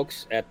kind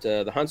folks at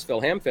the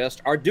Huntsville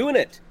Hamfest are doing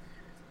it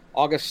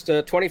August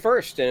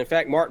 21st. And in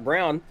fact, Mark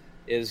Brown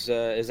is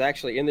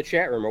actually in the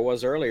chat room, or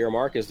was earlier.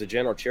 Mark is the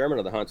general chairman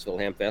of the Huntsville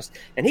Hamfest.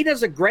 And he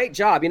does a great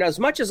job. As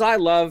much as I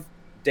love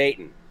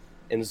Dayton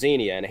and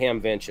Xenia and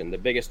Hamvention, the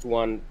biggest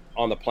one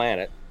on the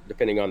planet,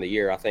 depending on the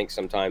year. I think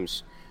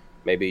sometimes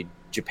maybe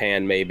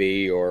Japan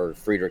maybe, or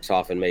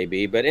Friedrichshafen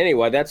maybe. But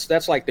anyway,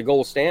 that's like the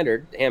gold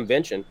standard,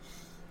 Hamvention.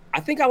 I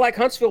think I like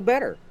Huntsville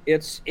better.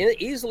 It's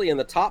easily in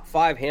the top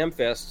 5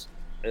 Hamfests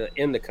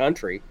in the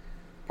country.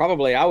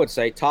 Probably, I would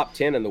say, top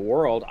 10 in the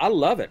world. I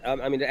love it.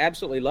 I mean, I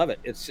absolutely love it.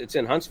 It's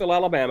in Huntsville,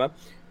 Alabama,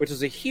 which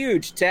is a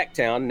huge tech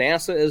town.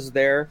 NASA is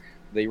there.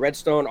 The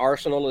Redstone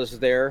Arsenal is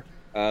there.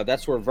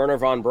 That's where Wernher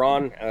von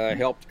Braun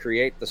helped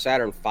create the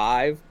Saturn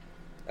V.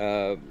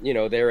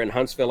 They're in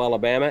Huntsville,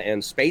 Alabama,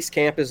 and Space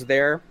Camp is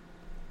there.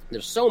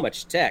 There's so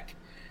much tech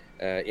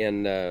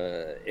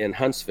in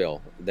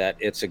Huntsville that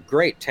it's a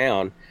great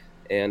town.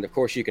 And, of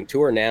course, you can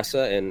tour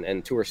NASA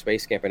and tour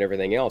Space Camp and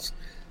everything else.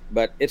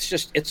 But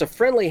it's a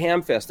friendly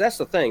Hamfest. That's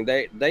the thing.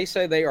 They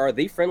say they are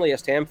the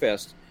friendliest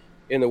Hamfest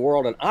in the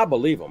world, and I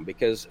believe them,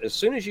 because as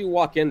soon as you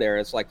walk in there,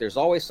 it's like there's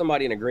always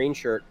somebody in a green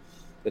shirt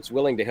that's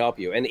willing to help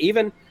you. And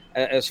even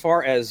as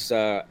far as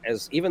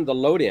even the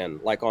load-in,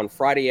 like on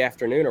Friday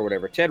afternoon or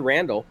whatever, Ted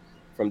Randall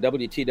from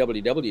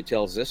WTWW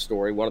tells this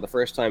story. One of the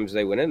first times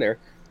they went in there,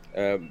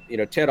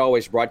 Ted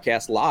always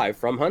broadcasts live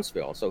from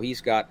Huntsville. So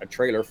he's got a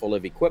trailer full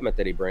of equipment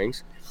that he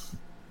brings.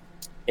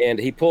 And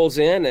he pulls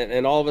in,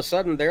 and all of a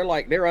sudden they're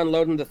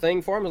unloading the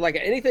thing for him. It's like,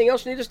 anything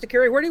else you need us to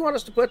carry? Where do you want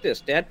us to put this,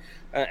 Ted?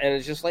 And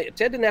it's just like,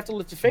 Ted didn't have to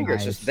lift a finger.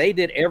 Nice. It's just they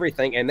did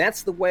everything. And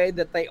that's the way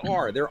that they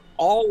are. They're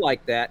all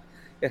like that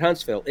at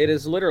Huntsville. It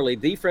is literally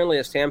the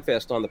friendliest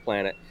Hamfest on the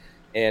planet.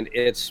 And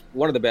it's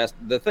one of the best.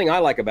 The thing I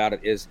like about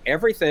it is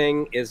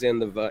everything is in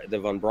the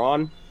Von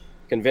Braun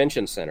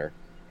Convention Center,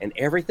 and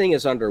everything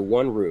is under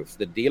one roof.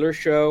 The dealer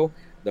show,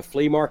 the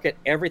flea market,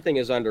 everything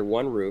is under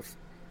one roof.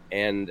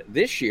 And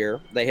this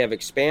year, they have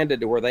expanded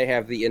to where they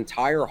have the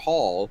entire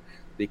hall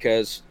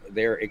because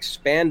they're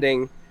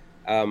expanding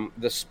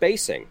the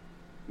spacing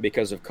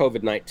because of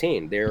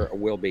COVID-19. There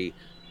will be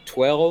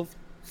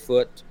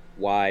 12-foot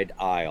wide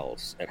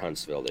aisles at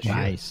Huntsville this year.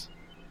 Nice.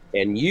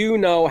 And you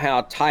know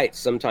how tight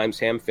sometimes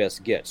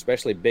Hamfest gets,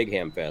 especially big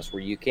Hamfest,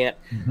 where you can't,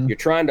 you're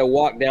trying to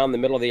walk down the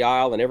middle of the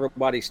aisle and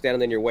everybody's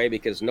standing in your way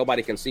because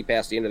nobody can see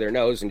past the end of their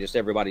nose and just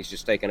everybody's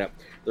just taking up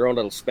their own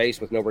little space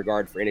with no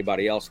regard for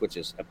anybody else, which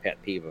is a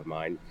pet peeve of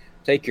mine.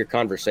 Take your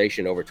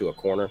conversation over to a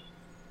corner.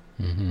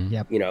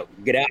 Yep.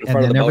 Get out in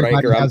front of the boat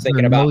anchor. I'm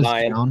thinking about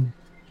buying.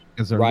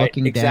 Because they're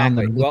looking down.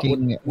 They're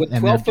looking, with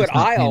 12-foot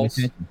aisles.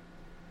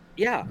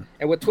 Yeah,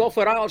 and with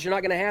 12-foot aisles, you're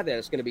not going to have that.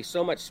 It's going to be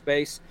so much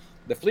space.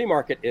 The flea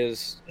market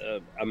is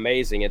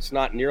amazing. It's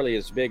not nearly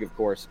as big, of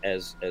course,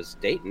 as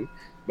Dayton,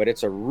 but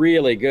it's a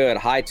really good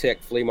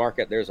high-tech flea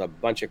market. There's a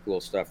bunch of cool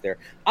stuff there.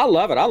 I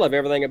love it. I love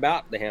everything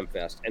about the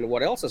Hamfest. And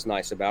what else is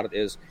nice about it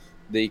is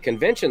the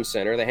convention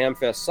center, the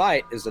Hamfest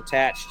site, is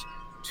attached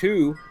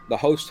to the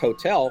host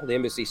hotel, the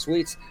Embassy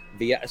Suites,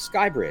 via a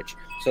sky bridge.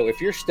 So if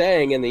you're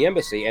staying in the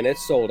Embassy, and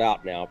it's sold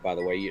out now, by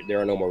the way, there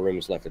are no more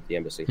rooms left at the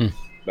Embassy.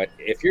 But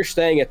if you're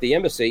staying at the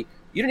Embassy,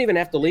 you don't even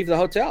have to leave the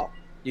hotel.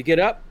 You get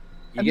up,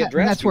 you get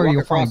dressed, that's where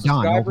you'll find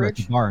Don over at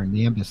bridge. The bar in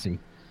the Embassy.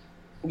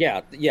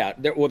 Yeah.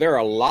 There are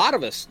a lot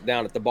of us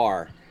down at the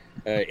bar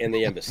in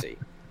the Embassy.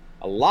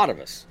 A lot of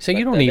us. So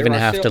you don't even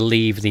have to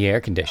leave the air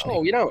conditioning.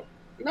 Oh, you don't.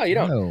 No, you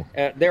don't. No.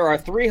 There are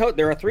three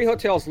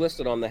hotels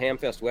listed on the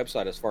Hamfest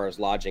website as far as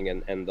lodging,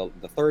 and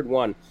the third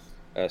one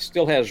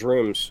still has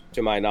rooms,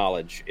 to my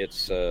knowledge.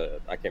 It's I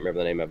can't remember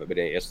the name of it, but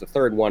it's the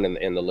third one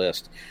in the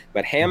list.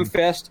 But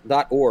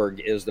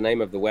hamfest.org is the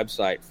name of the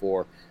website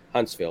for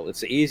Huntsville.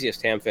 It's the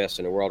easiest Hamfest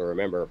in the world to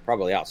remember,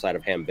 probably outside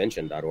of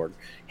hamvention.org.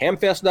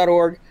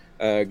 Hamfest.org.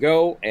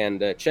 Go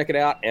and check it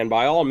out. And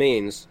by all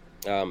means,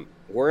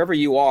 wherever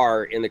you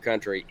are in the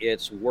country,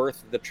 it's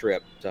worth the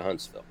trip to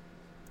Huntsville.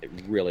 It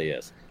really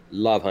is.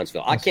 Love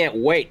Huntsville. I can't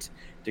wait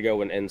to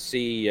go and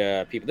see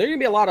people. There's going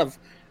to be a lot of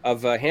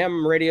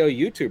ham radio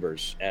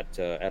YouTubers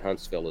at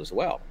Huntsville as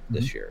well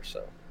this year.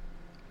 So,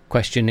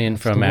 question in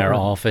from our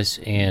office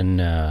in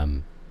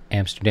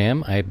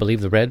Amsterdam, I believe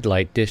the red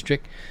light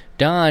district.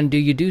 Don, do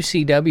you do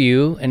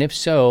CW? And if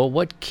so,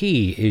 what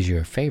key is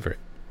your favorite?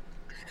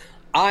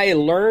 I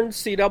learned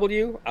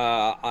CW.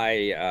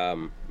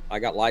 I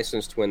got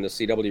licensed when the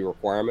CW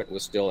requirement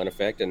was still in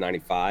effect in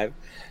 '95,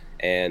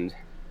 and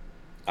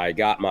I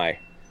got my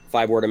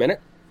 5 word a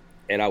minute,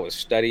 and I was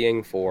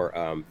studying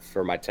for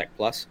my Tech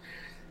Plus,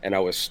 and I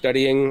was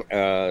studying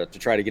to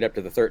try to get up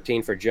to the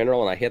 13 for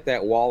general, and I hit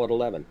that wall at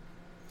 11,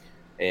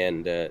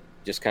 and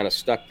just kind of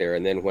stuck there.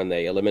 And then when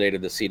they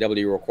eliminated the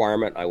CW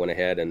requirement, I went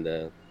ahead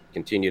and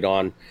continued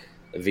on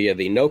via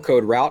the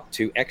no-code route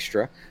to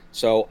extra.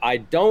 So I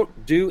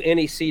don't do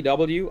any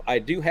CW. I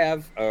do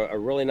have a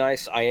really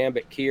nice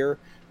iambic keyer.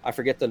 I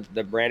forget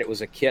the brand. It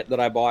was a kit that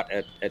I bought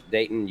at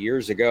Dayton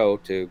years ago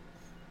to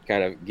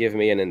kind of give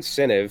me an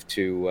incentive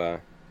to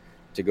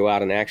go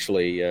out and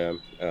actually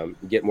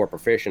get more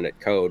proficient at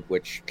code,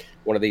 which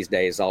one of these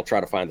days I'll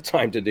try to find the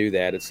time to do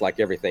that. It's like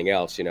everything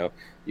else, you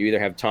either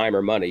have time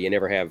or money. You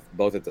never have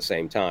both at the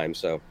same time.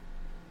 So,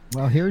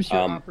 well, here's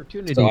your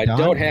opportunity. So I Don.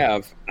 don't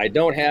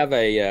have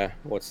a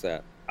what's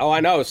that? Oh, I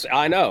know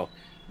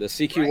the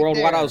CQ right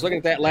Worldwide. There. I was looking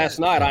at that last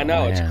night. I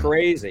know it's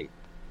crazy.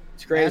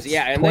 It's crazy.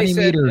 That's and 20 they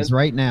said, meters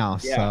right now.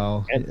 Yeah,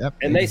 so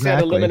and they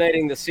said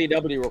eliminating the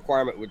CW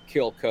requirement would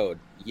kill code.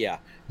 Yeah,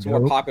 it's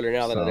more popular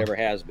now than it ever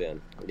has been.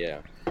 Yeah,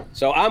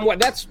 so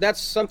that's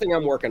something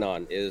I'm working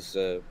on is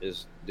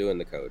doing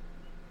the code,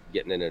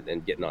 getting in it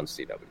and getting on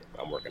CW.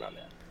 I'm working on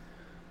that.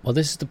 Well,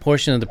 this is the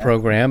portion of the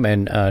program,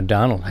 and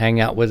Don will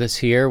hang out with us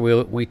here.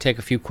 We take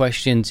a few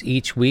questions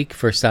each week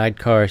for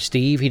Sidecar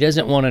Steve. He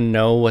doesn't want to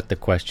know what the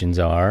questions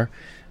are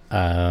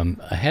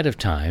ahead of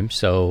time,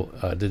 so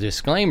the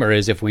disclaimer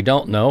is if we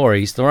don't know or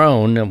he's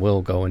thrown,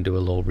 we'll go and do a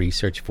little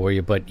research for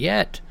you. But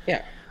yet,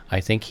 I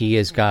think he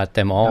has got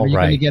them all right.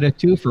 You're going to get a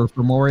twofer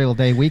for Memorial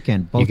Day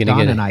weekend. Both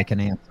Don and I can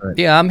answer it.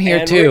 Yeah, I'm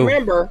here too.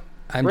 Remember,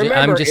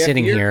 I'm just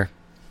sitting here.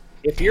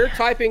 If you're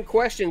typing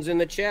questions in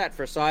the chat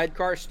for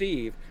Sidecar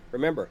Steve,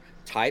 remember,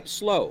 type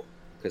slow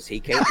because he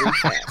can't read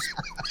fast.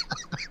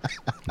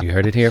 You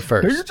heard it here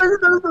first.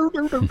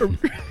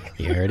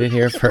 You heard it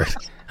here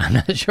first. I'm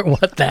not sure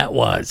what that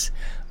was.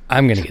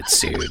 I'm going to get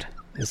sued.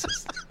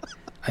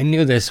 I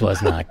knew this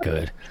was not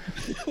good.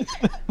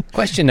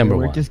 Question number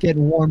We're one. just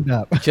getting warmed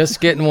up. Just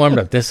getting warmed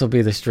up. This will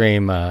be the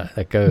stream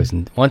that goes.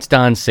 And once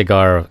Don's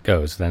cigar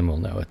goes, then we'll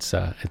know it's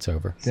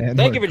over.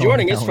 Thank you for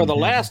joining us for the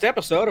last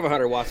episode of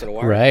 100 Watts in a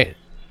Wire. Right.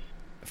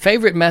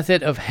 Favorite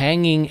method of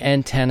hanging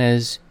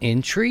antennas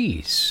in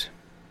trees?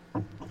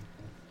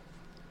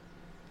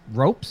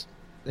 Ropes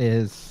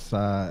is,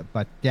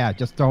 but yeah,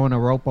 just throwing a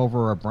rope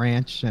over a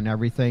branch and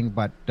everything.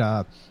 But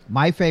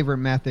my favorite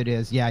method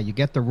is, you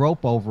get the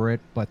rope over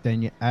it, but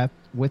then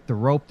with the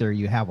rope there,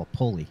 you have a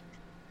pulley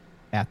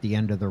at the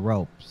end of the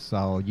rope.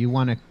 So you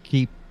want to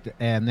keep,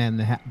 and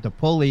then the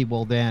pulley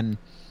will then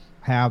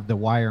have the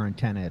wire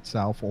antenna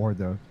itself or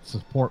the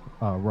support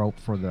rope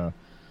for the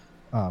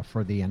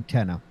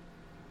antenna.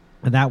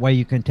 And that way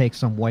you can take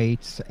some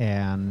weights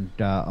and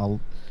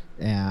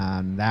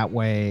that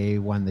way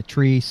when the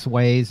tree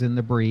sways in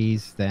the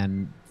breeze,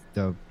 then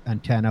the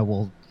antenna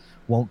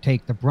won't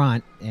take the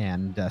brunt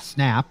and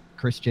snap.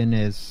 Christian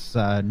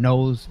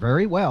knows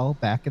very well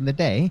back in the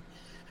day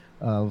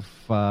of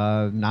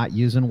not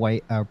using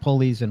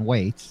pulleys and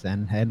weights,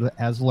 and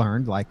has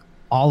learned, like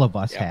all of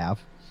us have.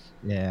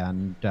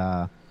 And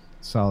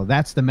so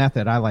that's the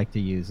method I like to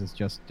use, is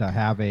just to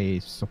have a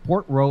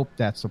support rope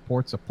that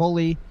supports a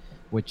pulley,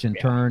 which in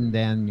turn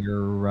then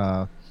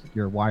your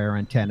wire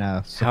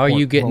antenna. How are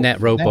you getting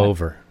that rope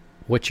over?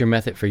 What's your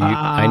method for you?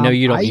 I know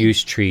you don't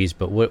use trees,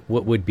 but what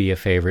would be a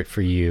favorite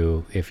for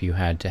you if you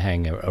had to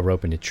hang a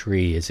rope in a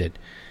tree? Is it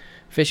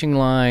fishing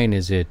line?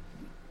 Is it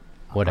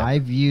whatever?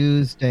 I've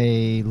used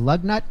a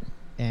lug nut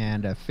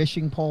and a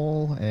fishing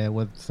pole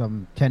with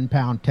some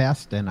 10-pound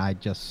test, and I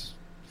just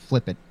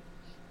flip it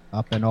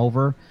up and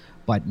over.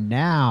 But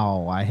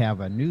now I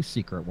have a new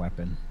secret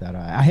weapon that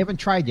I haven't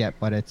tried yet,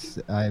 but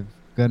I'm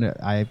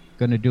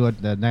gonna do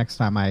it the next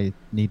time I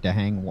need to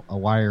hang a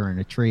wire in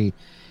a tree.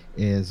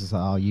 Is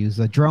I'll use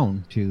a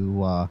drone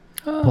to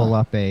pull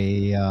up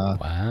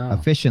a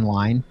fishing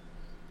line,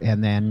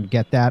 and then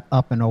get that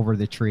up and over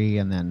the tree,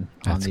 and then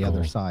on the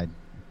other side.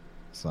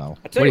 So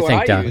I tell you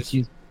what I use.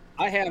 use.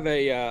 I have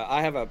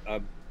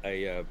a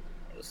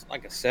it's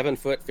like a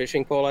 7-foot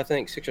fishing pole, I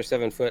think, 6 or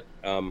 7 foot.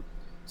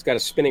 It's got a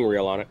spinning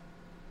reel on it,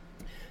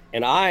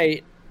 and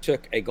I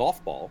took a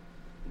golf ball,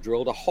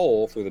 drilled a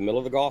hole through the middle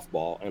of the golf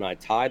ball, and I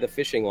tie the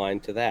fishing line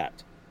to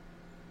that.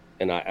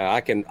 And I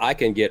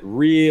can get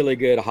really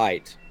good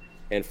height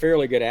and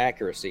fairly good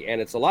accuracy, and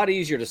it's a lot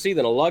easier to see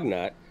than a lug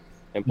nut.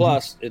 And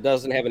plus, it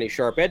doesn't have any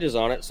sharp edges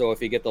on it, so if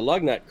you get the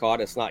lug nut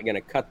caught, it's not going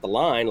to cut the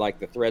line like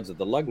the threads of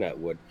the lug nut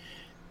would.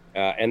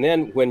 And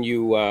then when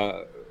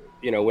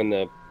when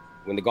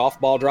the golf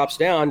ball drops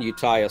down, you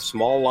tie a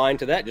small line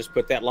to that. Just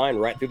put that line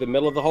right through the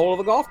middle of the hole of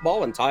the golf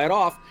ball and tie it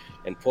off,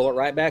 and pull it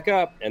right back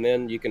up, and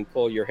then you can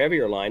pull your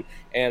heavier line.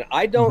 And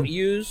I don't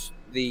use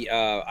the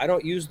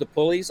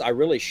pulleys. I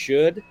really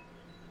should.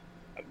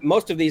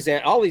 Most of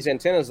all these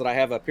antennas that I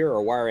have up here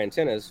are wire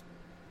antennas,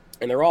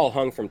 and they're all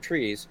hung from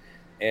trees.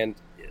 And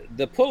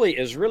the pulley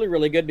is really,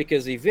 really good,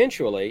 because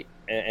eventually,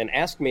 and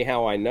ask me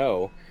how I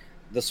know,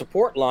 the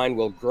support line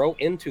will grow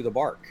into the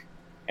bark,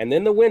 and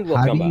then the wind will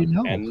come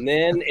up, and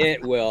then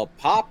it will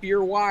pop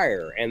your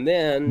wire, and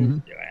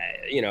then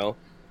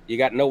you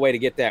got no way to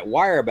get that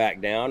wire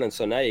back down, and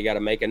so now you got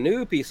to make a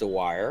new piece of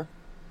wire.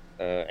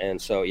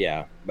 And so,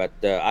 but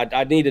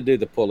I need to do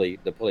the pulley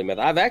method.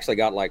 I've actually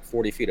got like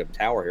 40 feet of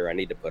tower here I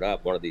need to put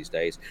up one of these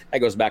days.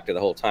 That goes back to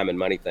the whole time and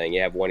money thing.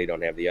 You have one, you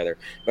don't have the other.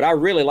 But I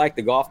really like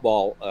the golf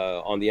ball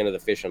on the end of the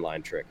fishing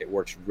line trick. It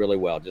works really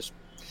well. Just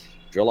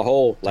drill a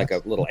hole, like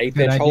a little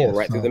 1/8-inch hole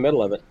right through the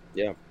middle of it.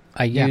 Yeah.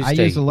 I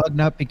use a lug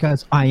nut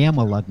because I am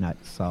a lug nut.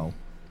 So,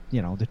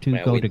 the two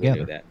go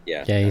together.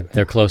 Yeah,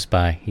 they're close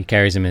by. He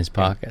carries them in his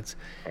pockets.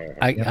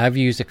 I've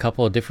used a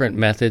couple of different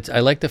methods. I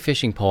like the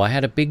fishing pole. I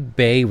had a big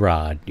bay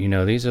rod.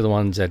 These are the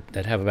ones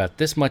that have about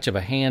this much of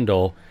a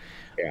handle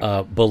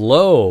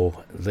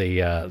below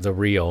the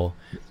reel,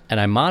 and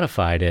I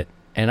modified it.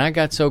 And I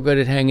got so good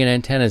at hanging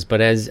antennas. But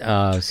as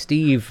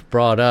Steve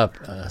brought up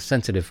a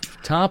sensitive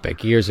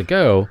topic years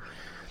ago,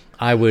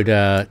 I would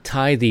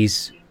tie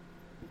these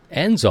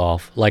ends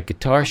off like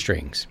guitar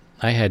strings.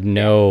 I had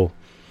no...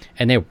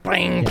 And they were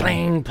bling,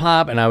 bling,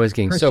 plop, and I was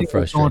getting so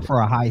frustrated. Going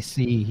for a high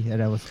C,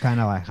 and it was kind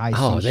of like high C.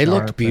 Oh, they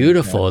looked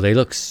beautiful. They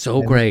looked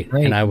so great.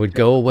 And I would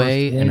go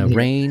away in a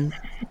rain.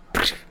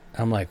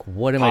 I'm like,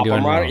 what am I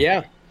doing wrong?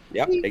 Yeah,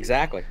 yep,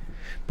 exactly.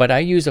 But I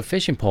use a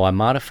fishing pole. I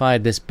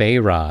modified this bay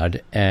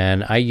rod,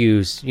 and I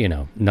use,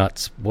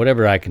 nuts,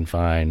 whatever I can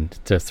find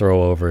to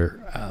throw over.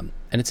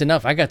 And it's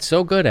enough. I got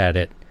so good at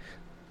it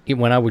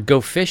when I would go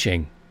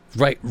fishing.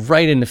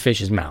 Right in the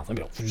fish's mouth.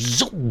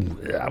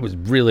 I was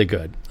really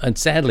good. And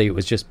sadly, it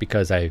was just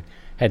because I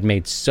had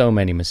made so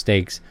many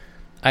mistakes.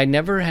 I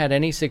never had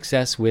any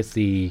success with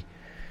the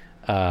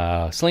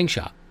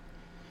slingshot.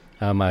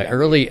 My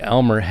early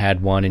Elmer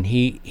had one, and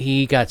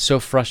he got so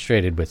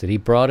frustrated with it. He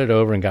brought it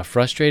over and got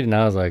frustrated, and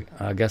I was like,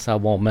 I guess I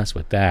won't mess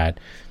with that.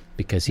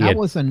 Because that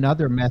was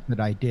another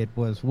method I did,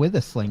 was with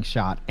a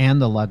slingshot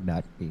and the lug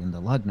nut, being the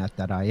lug nut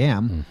that I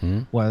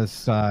am,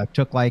 was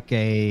took like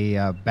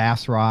a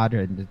bass rod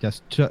and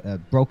just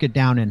broke it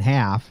down in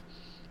half,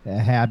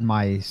 had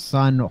my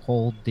son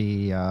hold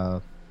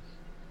the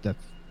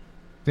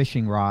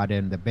fishing rod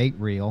and the bait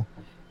reel,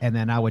 and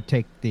then I would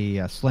take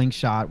the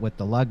slingshot with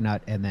the lug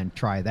nut and then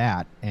try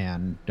that,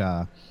 and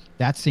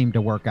that seemed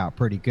to work out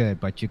pretty good.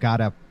 But you got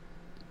to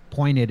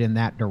point it in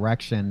that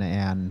direction,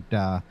 and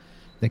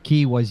the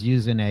key was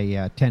using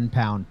a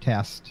 10-pound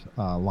test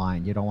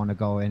line. You don't want to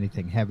go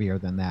anything heavier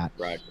than that.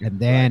 Right. And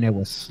then it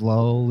was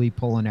slowly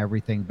pulling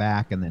everything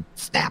back, and then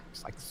snap!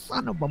 It's like,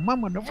 son of a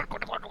mama.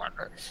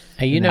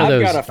 Hey, you And know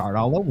then those. start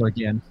all over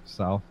again.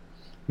 So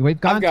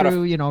we've gone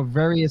through,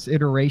 various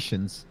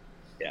iterations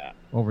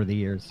over the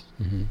years.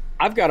 Mhm.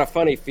 I've got a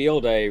funny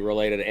field day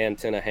related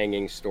antenna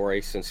hanging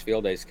story since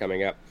field day's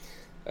coming up.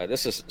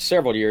 This is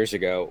several years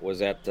ago.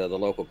 Was at the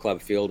local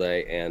club field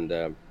day,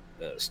 and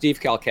Steve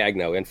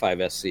Calcagno,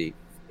 N5SC,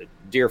 a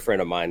dear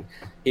friend of mine.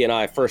 He and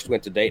I first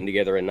went to Dayton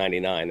together in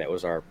 '99. That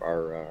was our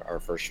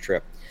first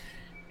trip,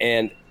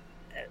 and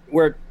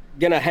we're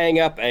gonna hang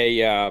up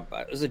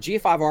it was a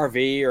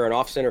G5RV or an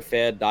off-center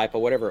fed dipole,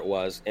 whatever it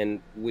was,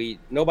 and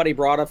nobody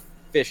brought a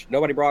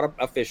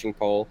fishing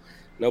pole,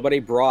 nobody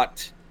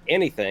brought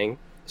anything,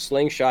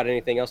 slingshot,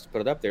 anything else to put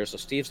it up there. So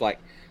Steve's like,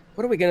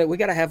 what are we gonna? We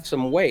got to have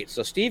some weight.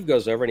 So Steve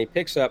goes over and he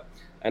picks up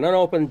an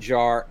unopened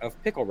jar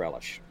of pickle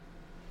relish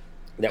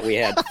that we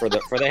had for the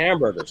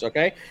hamburgers.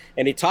 Okay,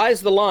 and he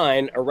ties the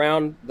line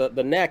around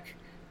the neck,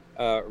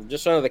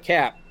 just under the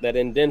cap, that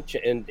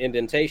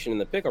indentation in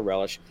the pickle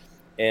relish.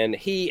 And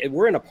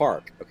we're in a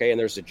park, okay, and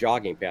there's a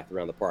jogging path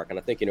around the park, and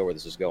I think you know where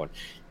this is going.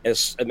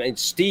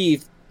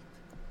 Steve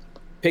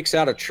picks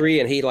out a tree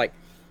and he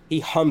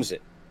hums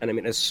it, and I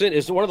mean,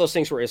 it's one of those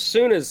things where as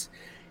soon as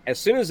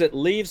it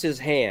leaves his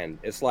hand,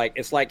 it's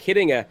like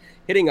hitting a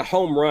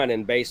home run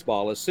in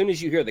baseball. As soon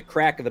as you hear the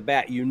crack of the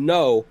bat, you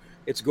know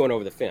it's going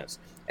over the fence.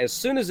 As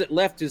soon as it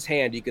left his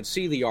hand, you could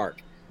see the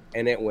arc,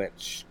 and it went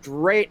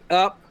straight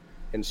up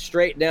and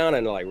straight down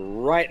and like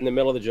right in the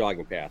middle of the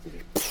jogging path.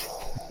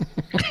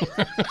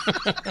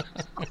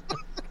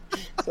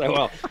 So,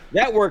 well,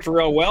 that worked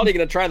real well. Are you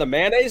going to try the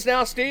mayonnaise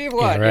now, Steve?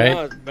 What? Yeah,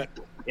 right. But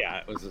yeah,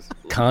 it was just...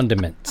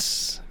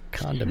 Condiments.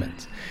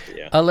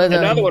 Yeah. Another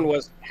Another one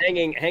was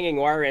hanging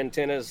wire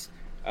antennas.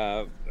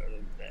 How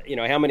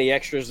many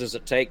extras does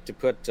it take to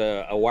put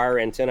a wire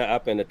antenna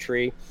up in a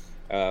tree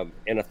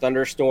in a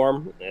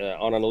thunderstorm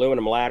on an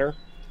aluminum ladder?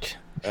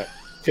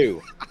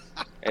 2.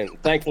 And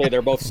thankfully,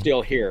 they're both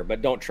still here.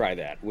 But don't try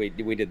that. We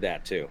did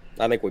that too.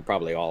 I think we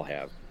probably all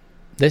have.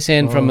 This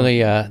in from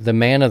the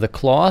man of the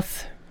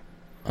cloth,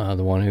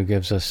 the one who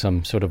gives us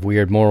some sort of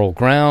weird moral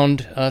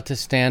ground to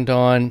stand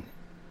on.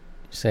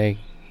 Say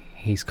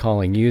he's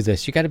calling you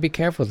this. You got to be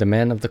careful, the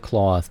man of the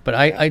cloth. But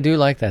I do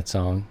like that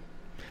song.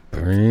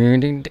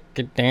 Burning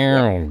it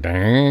down,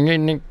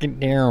 dang it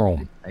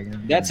down.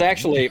 That's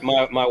actually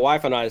my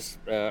wife and I's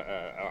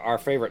our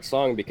favorite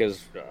song,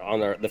 because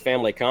on the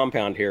family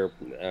compound here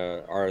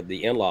are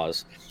the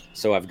in-laws.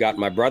 So I've got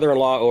my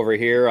brother-in-law over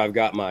here. I've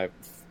got my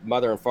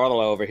mother and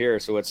father-in-law over here.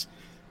 So it's,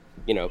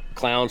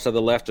 clowns to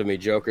the left of me,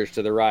 jokers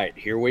to the right.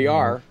 Here we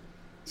are,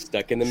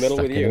 stuck in the middle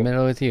with you. In the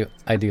middle with you.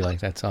 I do like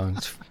that song.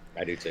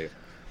 I do too.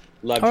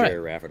 Love All Jerry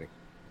right. Rafferty.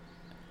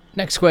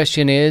 Next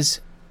question is,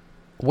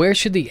 where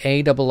should the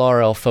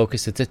ARRL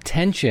focus its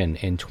attention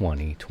in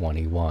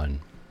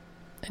 2021?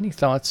 Any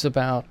thoughts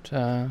about?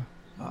 Man,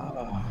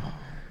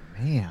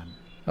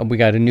 We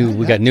got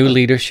new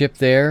leadership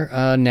there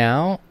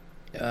now.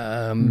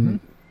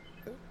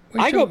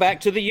 I go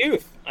back to the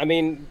youth. I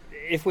mean,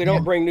 if we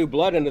don't bring new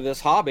blood into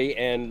this hobby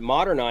and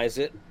modernize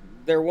it,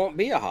 there won't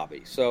be a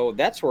hobby. So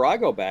that's where I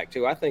go back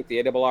to. I think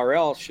the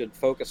ARRL should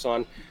focus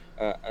on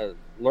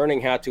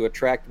learning how to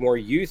attract more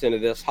youth into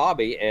this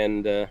hobby,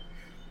 and I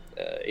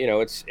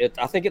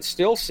think it's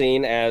still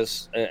seen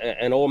as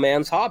an old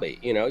man's hobby.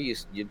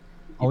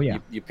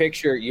 You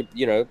picture you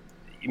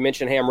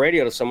mention ham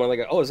radio to someone, they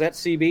go, "Oh, is that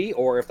CB?"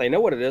 Or if they know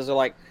what it is, they're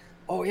like,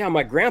 "Oh yeah,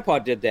 my grandpa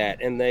did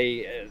that." And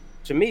they,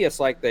 to me, it's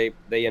like they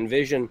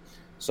envision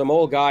some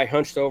old guy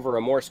hunched over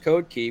a Morse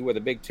code key with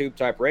a big tube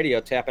type radio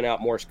tapping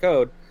out Morse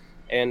code,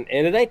 and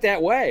it ain't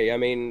that way. I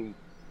mean,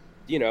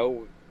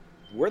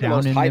 we're the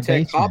most high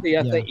tech hobby,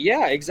 I think.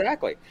 Yeah,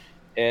 exactly.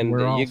 And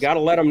you got to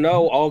let them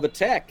know all the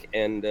tech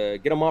and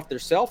get them off their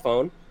cell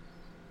phone,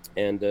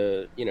 and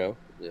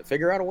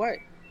figure out a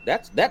way.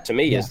 That to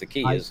me is the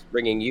key, is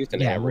bringing youth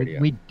into ham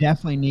radio. We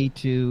definitely need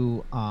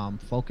to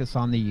focus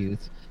on the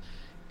youth,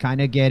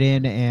 kind of get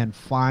in and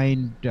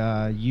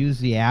use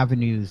the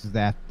avenues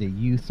that the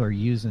youth are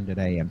using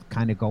today, and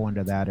kind of go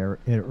into that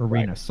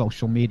arena,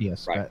 social media,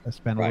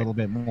 spend a little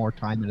bit more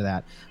time into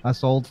that.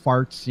 Us old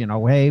farts,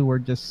 hey, we're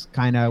just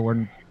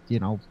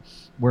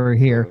we're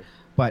here.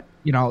 But,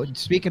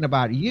 speaking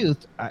about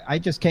youth, I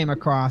just came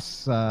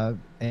across a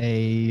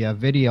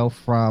video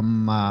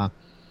from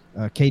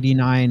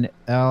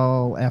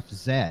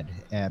KD9LFZ,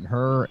 and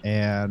her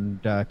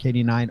and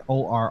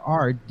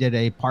KD9ORR did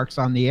a Parks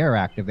on the Air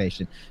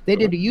activation. They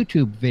did a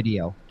YouTube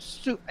video,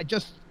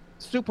 just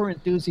super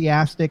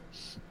enthusiastic.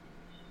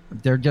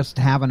 They're just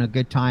having a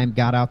good time,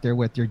 got out there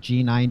with their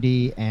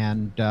G90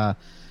 and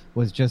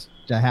was just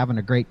having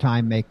a great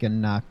time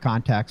making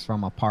contacts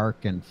from a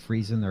park and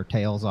freezing their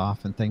tails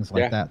off and things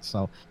like that.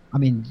 So, I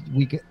mean,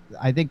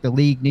 I think the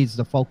league needs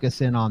to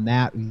focus in on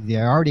that. They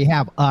already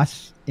have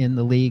us in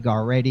the league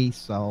already,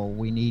 so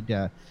we need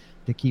to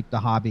keep the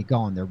hobby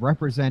going. They're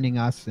representing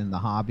us in the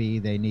hobby.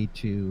 They need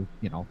to,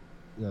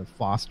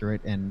 foster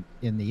it, and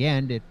in the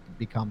end, it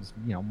becomes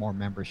more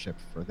membership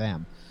for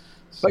them.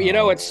 So, but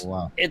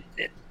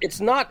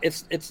it's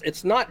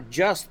not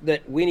just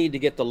that we need to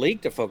get the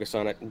league to focus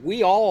on it.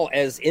 We all,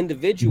 as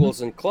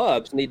individuals and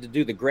clubs, need to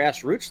do the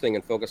grassroots thing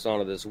and focus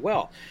on it as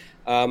well.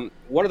 One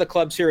of the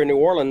clubs here in New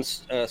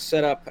Orleans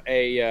set up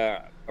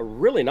a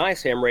really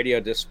nice ham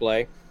radio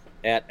display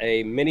at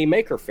a mini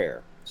maker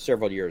fair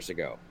several years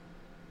ago,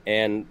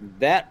 and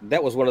that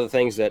was one of the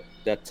things that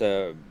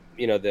the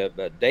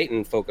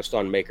Dayton focused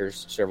on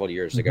makers several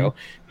years ago.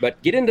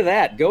 But get into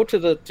that. Go to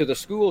the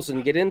schools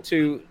and get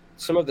into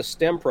some of the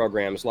STEM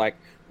programs like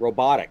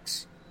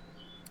robotics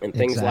and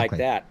things like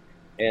that,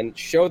 and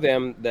show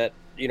them that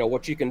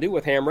what you can do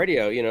with ham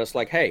radio. It's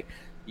like, hey,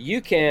 you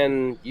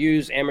can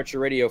use amateur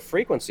radio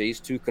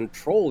frequencies to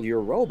control your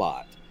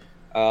robot.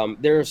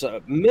 There's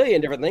a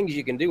million different things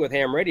you can do with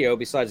ham radio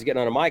besides getting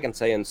on a mic and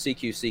saying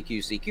CQ, CQ,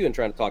 CQ and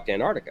trying to talk to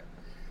Antarctica.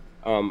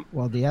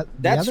 Well, the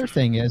other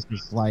thing is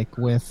like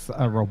with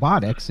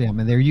robotics, I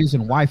mean, they're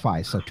using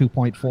Wi-Fi, so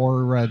 2.4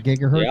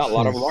 gigahertz. Yeah, a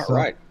lot of them are,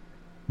 right.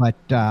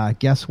 But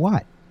guess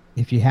what?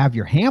 If you have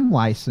your ham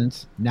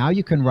license, now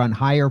you can run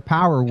higher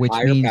power, which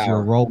means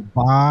your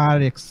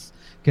robotics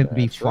can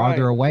be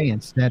farther away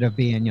instead of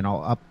being,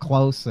 up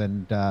close.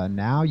 And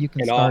now you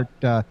can start,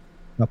 the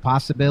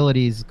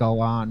possibilities go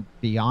on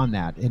beyond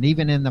that. And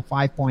even in the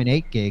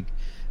 5.8 gig,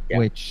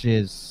 which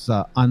is,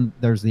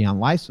 there's the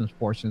unlicensed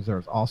portions,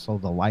 there's also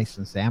the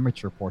licensed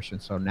amateur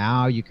portion. So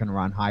now you can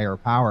run higher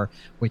power,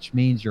 which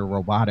means your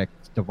robotic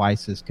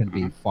devices can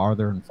be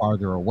farther and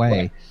farther away.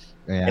 Right.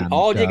 And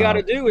all you got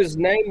to do is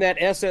name that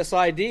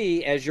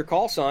SSID as your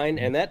call sign,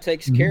 and that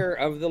takes care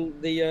of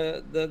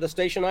the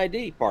station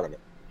ID part of it.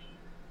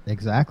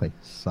 Exactly.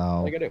 So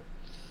all you got to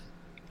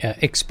do.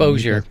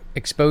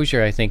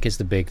 Exposure, I think, is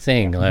the big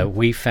thing.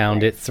 We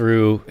found it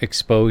through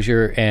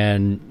exposure,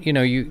 and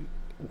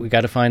we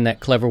got to find that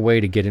clever way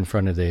to get in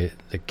front of the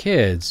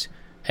kids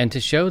and to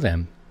show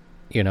them,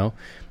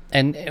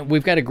 And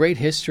we've got a great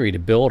history to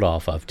build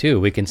off of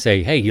too. We can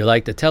say, "Hey, you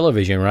like the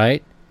television,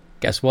 right?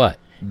 Guess what?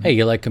 Hey,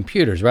 you like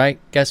computers, right?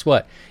 Guess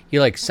what?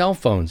 You like cell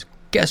phones.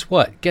 Guess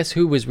what? Guess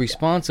who was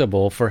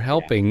responsible for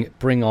helping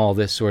bring all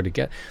this sort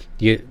of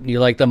you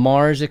like the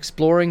Mars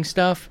exploring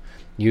stuff?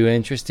 You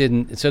interested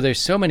in? So there's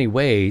so many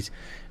ways.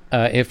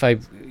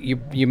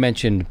 You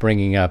mentioned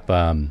bringing up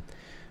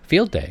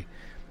Field Day.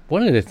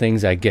 One of the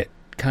things I get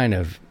kind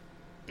of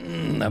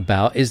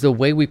about is the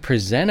way we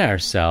present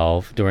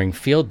ourselves during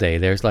Field Day.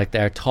 There's like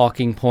our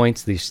talking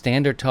points, these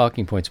standard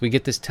talking points. We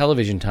get this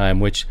television time,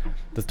 which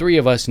the three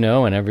of us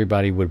know, and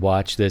everybody would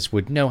watch this,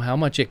 would know how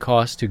much it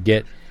costs to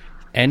get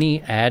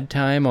any ad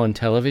time on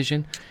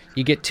television.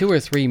 You get 2 or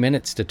 3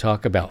 minutes to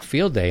talk about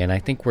Field Day, and I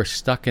think we're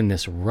stuck in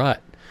this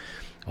rut.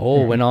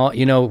 When all,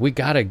 we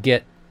got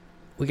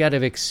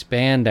to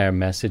expand our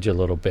message a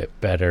little bit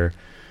better.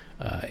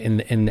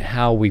 In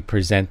how we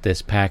present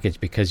this package,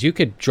 because you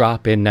could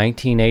drop in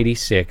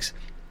 1986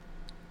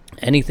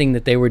 anything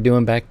that they were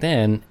doing back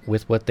then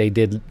with what they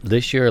did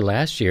this year or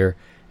last year,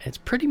 it's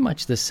pretty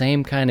much the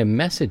same kind of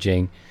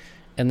messaging,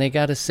 and they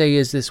got to say,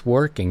 is this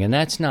working? And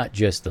that's not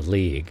just the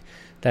league,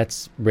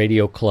 that's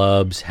radio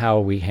clubs. How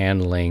are we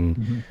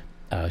handling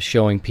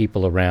showing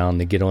people around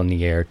the get on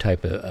the air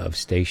type of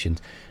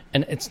stations?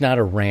 And it's not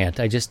a rant.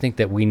 I just think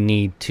that we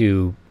need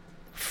to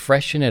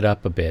freshen it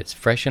up a bit,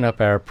 freshen up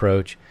our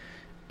approach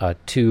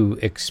to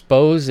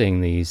exposing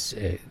these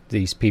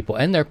people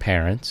and their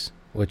parents,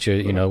 which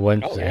are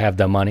ones that have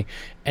the money.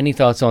 Any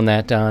thoughts on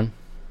that, Don?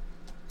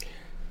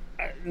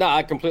 No,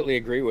 I completely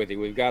agree with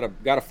you. We've got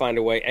to find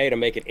a way to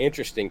make it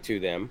interesting to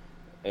them,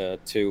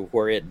 to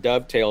where it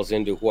dovetails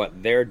into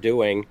what they're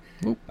doing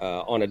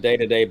on a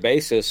day-to-day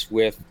basis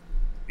with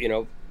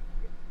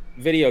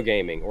video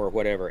gaming or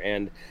whatever.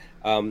 And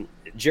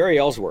Jerry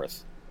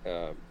Ellsworth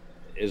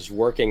is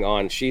working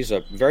on. She's a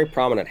very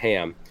prominent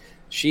ham.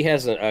 She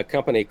has a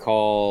company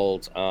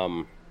called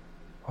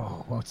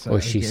what's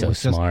that? She's so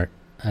smart.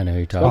 I know who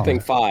you're talking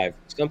about.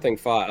 Something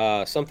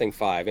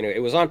five. Anyway, it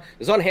was on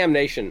Ham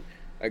Nation.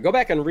 Go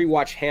back and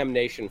rewatch Ham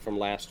Nation from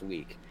last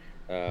week.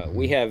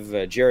 We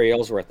have Jerry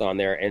Ellsworth on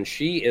there, and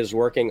she is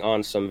working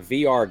on some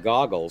VR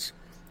goggles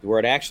where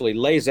it actually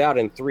lays out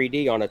in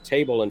 3D on a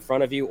table in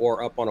front of you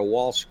or up on a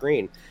wall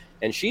screen.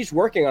 And she's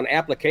working on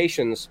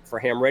applications for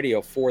ham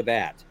radio for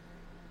that.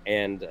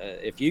 And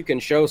if you can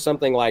show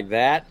something like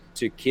that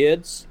to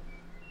kids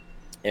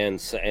and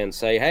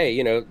say,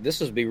 hey, this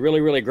would be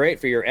really, really great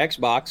for your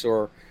Xbox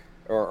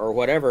or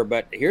whatever,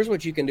 but here's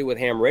what you can do with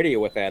ham radio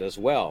with that as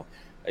well.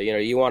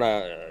 You want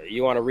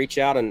to reach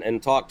out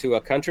and talk to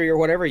a country or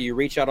whatever, you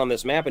reach out on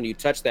this map and you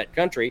touch that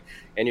country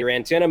and your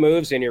antenna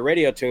moves and your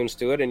radio tunes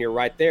to it and you're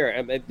right there.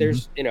 And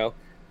there's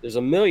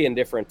a million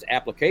different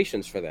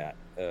applications for that.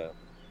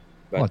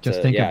 But, well,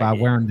 just think about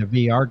wearing the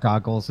VR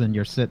goggles and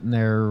you're sitting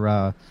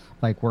there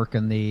like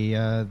working the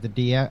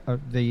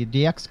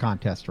DX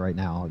contest right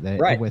now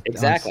with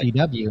exactly.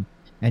 CW.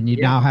 And you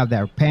now have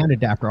that pan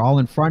adapter all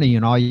in front of you,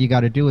 and all you got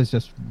to do is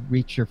just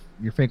reach your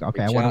finger.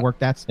 Okay, I want to work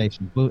that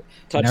station. Boot,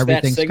 touch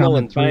that signal,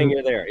 and bang,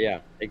 you're there. Yeah,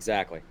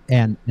 exactly.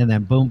 And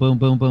then boom, boom,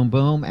 boom, boom,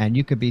 boom, and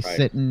you could be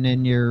sitting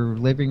in your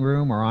living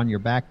room or on your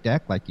back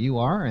deck like you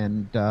are,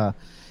 and the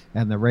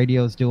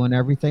radio's doing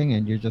everything,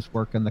 and you're just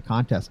working the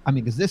contest. I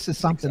mean, because this is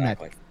something that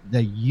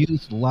the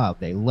youth love.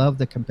 They love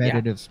the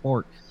competitive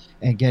sport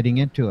and getting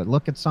into it.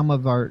 Look at some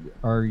of our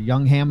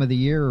Young Ham of the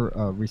Year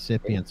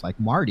recipients, like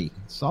Marty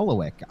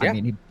Solowick. I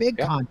mean, big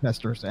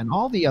contesters, and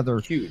all the other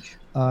huge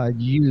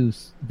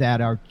youth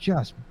that are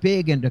just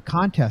big into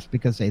contests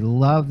because they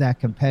love that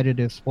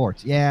competitive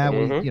sports.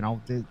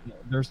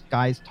 There's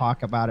guys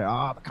talk about it.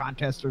 Oh, the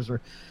contesters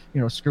are,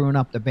 screwing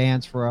up the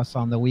bands for us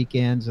on the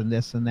weekends and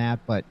this and that.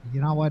 But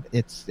you know what?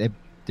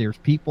 There's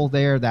people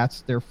there. That's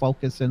their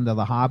focus into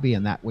the hobby,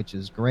 and that which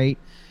is great.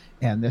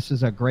 And this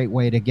is a great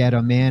way to get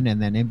them in,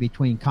 and then in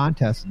between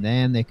contests, and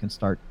then they can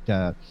start,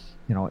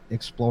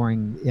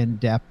 exploring in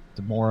depth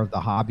more of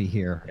the hobby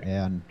here.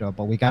 And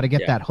but we got to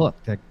get that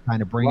hook to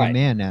kind of bring them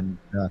in. And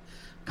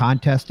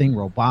contesting,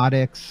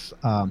 robotics.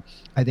 I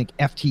think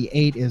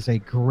FT8 is a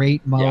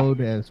great mode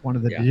as one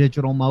of the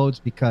digital modes,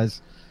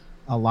 because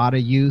a lot of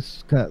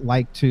youth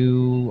like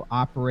to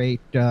operate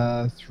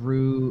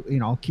through,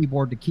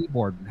 keyboard to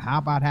keyboard. How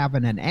about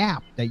having an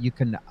app that you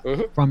can,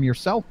 from your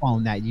cell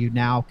phone, that you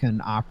now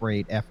can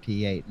operate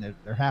FT8? And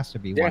there has to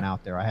be one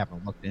out there. I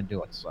haven't looked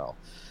into it, so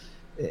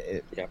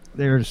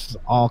there's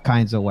all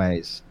kinds of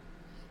ways.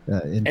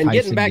 And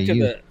getting back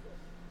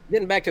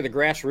to the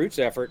grassroots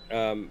effort,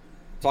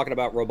 talking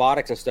about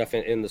robotics and stuff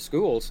in the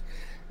schools.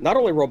 Not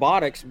only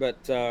robotics,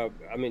 but the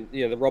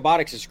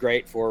robotics is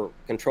great for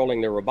controlling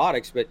their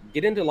robotics, but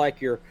get into like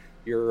your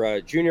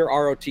junior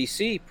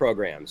ROTC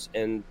programs,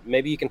 and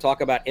maybe you can talk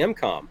about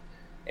MCOM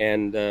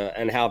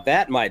and how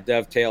that might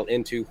dovetail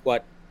into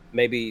what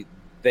maybe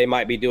they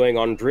might be doing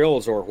on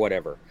drills or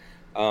whatever.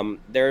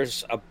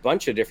 There's a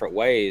bunch of different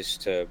ways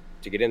to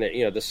get in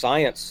there. The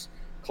science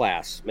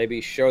class,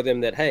 maybe show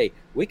them that, hey,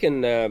 we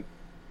can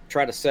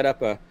try to set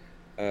up a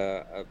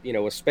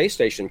space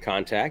station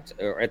contact,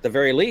 or at the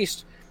very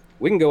least,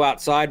 we can go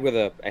outside with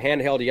a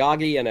handheld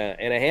Yagi and a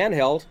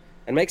handheld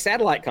and make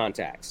satellite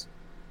contacts.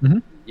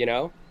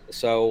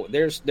 So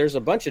there's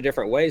a bunch of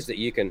different ways that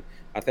you can,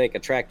 I think,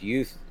 attract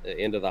youth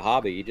into the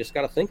hobby. You just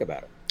got to think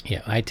about it.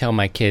 Yeah, I tell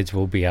my kids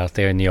we'll be out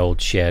there in the old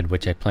shed,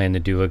 which I plan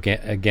to do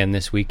again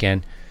this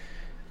weekend.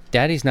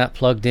 Daddy's not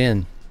plugged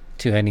in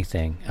to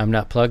anything. I'm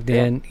not plugged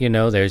in.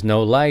 There's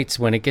no lights.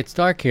 When it gets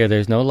dark here,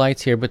 there's no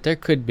lights here, but there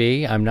could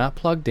be. I'm not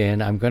plugged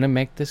in. I'm going to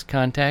make this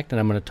contact, and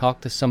I'm going to talk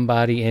to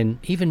somebody in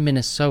even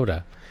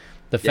Minnesota.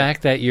 The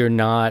fact that you're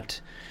not,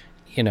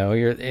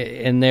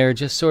 and they're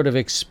just sort of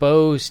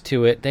exposed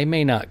to it. They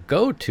may not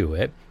go to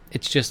it.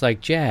 It's just like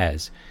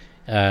jazz.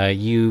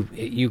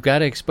 You got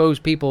to expose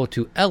people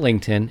to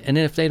Ellington, and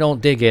then if they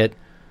don't dig it,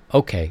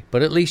 okay.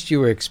 But at least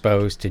you were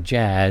exposed to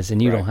jazz,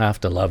 and you don't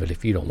have to love it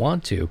if you don't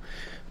want to.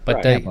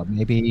 But but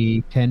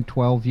maybe 10,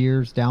 12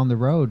 years down the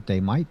road, they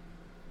might,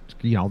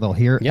 they'll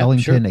hear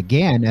Ellington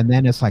again, and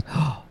then it's like,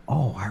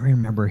 oh, I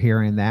remember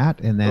hearing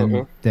that, and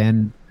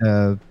then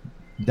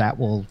that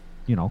will,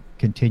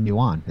 continue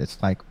on.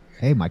 It's like,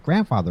 hey, my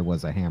grandfather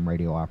was a ham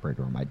radio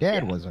operator, or my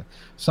dad was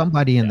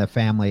somebody in the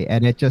family,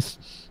 and it's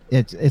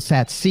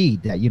that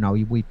seed that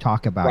we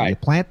talk about. Right. You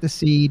plant the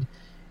seed,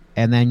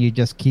 and then you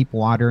just keep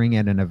watering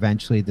it, and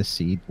eventually the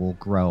seed will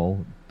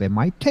grow. It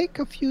might take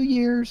a few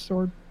years,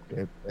 or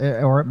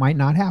it might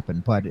not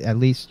happen, but at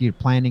least you're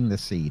planting the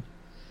seed.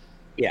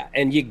 Yeah,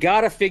 and you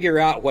got to figure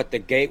out what the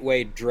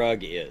gateway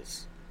drug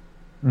is.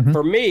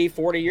 For me,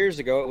 40 years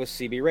ago, it was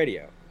CB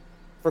radio.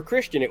 For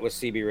Christian, it was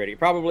CB radio.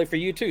 Probably for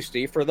you too,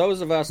 Steve. For those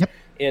of us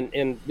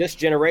in this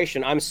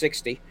generation, I'm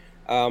 60,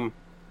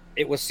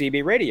 it was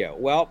CB radio.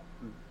 Well,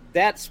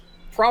 that's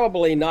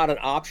probably not an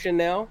option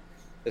now,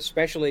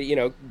 especially,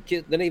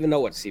 kids don't even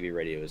know what CB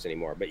radio is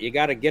anymore. But you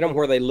got to get them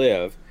where they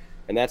live,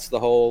 and that's the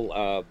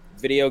whole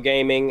video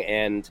gaming.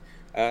 And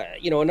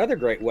another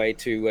great way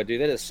to do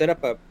that is set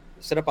up a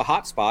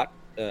hotspot,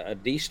 a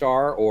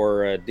D-Star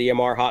or a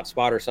DMR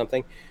hotspot or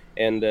something,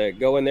 and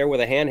go in there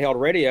with a handheld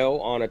radio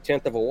on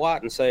 1/10 of a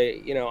watt and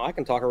say, I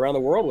can talk around the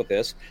world with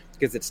this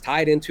because it's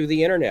tied into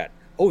the internet.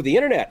 Oh, the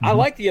internet! I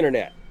like the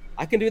internet.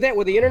 I can do that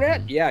with the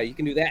internet. Yeah, you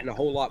can do that and a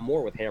whole lot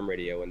more with ham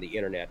radio and the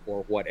internet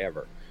or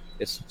whatever.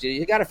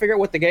 You got to figure out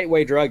what the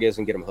gateway drug is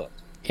and get them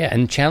hooked. Yeah,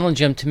 and challenge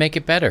them to make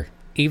it better.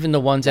 Even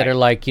the ones that are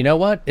like,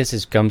 what?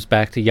 This comes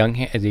back to Young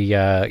Ham of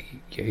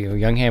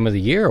the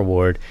Year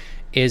award.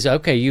 Is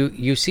okay.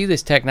 You see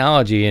this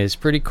technology and it's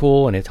pretty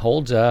cool and it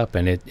holds up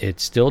and it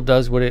still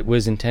does what it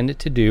was intended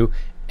to do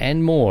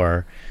and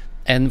more.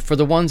 And for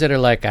the ones that are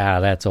like,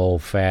 that's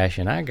old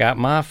fashioned. I got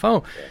my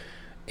phone.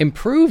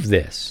 Improve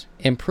this.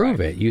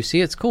 Improve it. You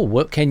see, it's cool.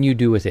 What can you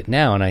do with it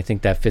now? And I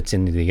think that fits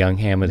into the Young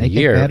Ham of the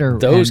Year. Better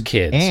Those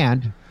kids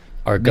and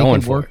are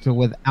going for it.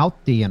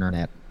 Without the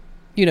internet.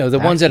 the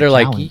That's ones that the are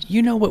challenge. like,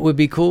 you know what would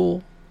be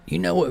cool? You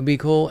know what would be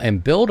cool?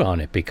 And build on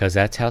it, because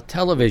that's how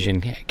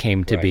television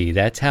came to Right. be.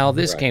 That's how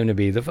this Right. came to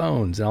be, the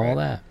phones and all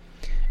that.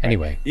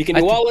 Anyway. You can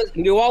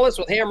do all this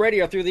with ham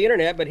radio through the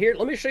internet, but here,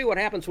 let me show you what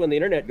happens when the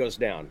internet goes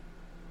down.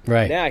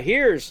 Right. Now,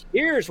 here's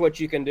what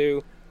you can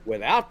do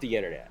without the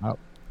internet. Oh,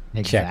 Check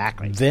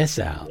exactly. this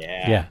out.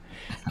 Yeah.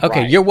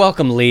 Okay, Right. you're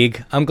welcome,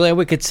 League. I'm glad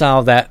we could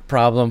solve that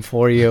problem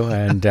for you.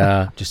 And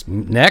just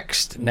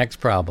next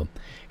problem.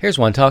 Here's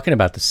one talking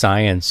about the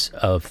science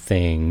of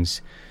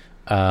things.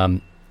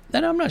 And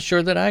I'm not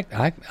sure that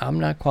I'm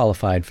not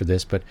qualified for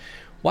this, but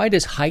why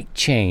does height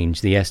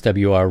change the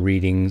SWR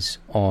readings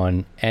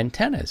on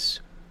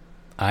antennas?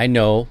 I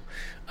know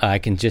I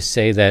can just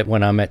say that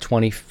when I'm at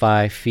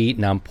 25 feet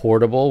and I'm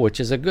portable, which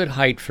is a good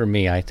height for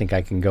me, I think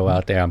I can go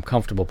out there. I'm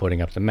comfortable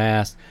putting up the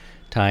mast,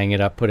 tying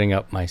it up, putting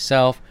up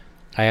myself.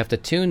 I have to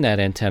tune that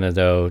antenna,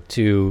 though,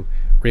 to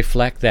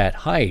reflect that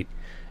height.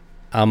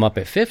 I'm up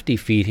at 50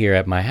 feet here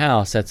at my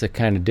house. That's a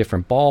kind of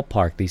different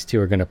ballpark. These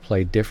two are going to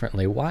play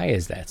differently. Why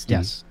is that, Steve?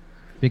 Yes,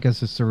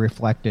 because it's a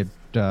reflected.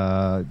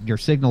 Your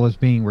signal is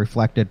being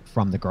reflected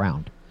from the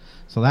ground,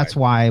 so that's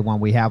why when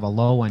we have a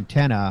low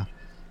antenna,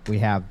 we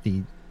have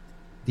the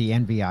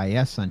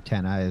NVIS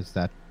antenna. Is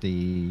that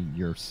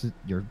your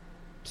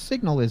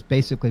signal is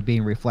basically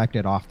being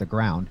reflected off the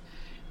ground,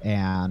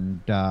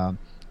 and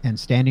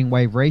standing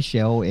wave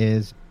ratio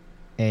is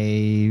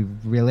a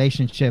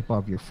relationship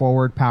of your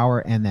forward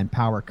power and then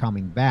power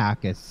coming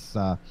back. It's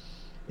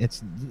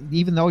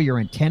even though your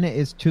antenna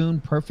is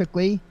tuned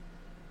perfectly,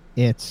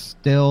 it's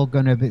still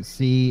going to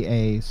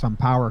see some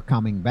power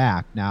coming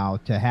back. Now,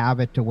 to have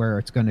it to where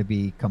it's going to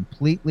be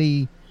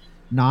completely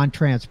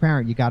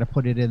non-transparent, you got to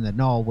put it in the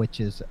null, which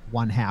is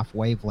 1/2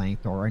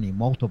 wavelength or any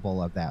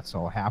multiple of that.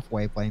 So half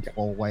wavelength,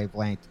 full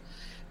wavelength.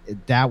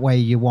 That way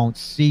you won't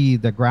see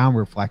the ground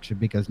reflection,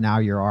 because now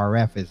your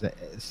RF is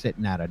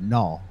sitting at a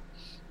null.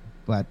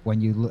 But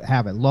when you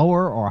have it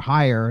lower or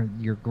higher,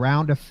 your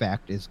ground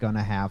effect is going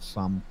to have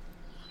some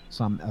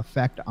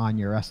effect on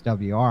your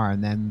SWR,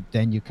 and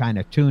then you kind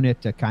of tune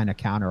it to kind of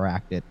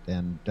counteract it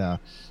and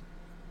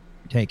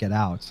take it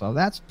out. So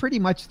that's pretty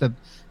much the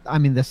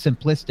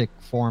simplistic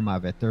form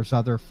of it. There's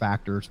other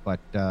factors, but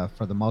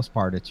for the most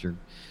part,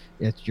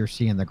 you're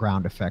seeing the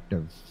ground effect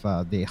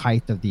of the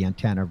height of the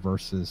antenna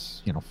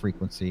versus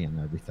frequency and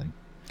everything.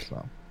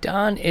 So,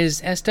 Don,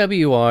 is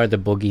SWR the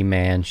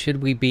boogeyman?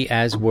 Should we be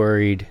as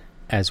worried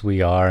as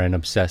we are and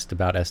obsessed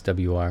about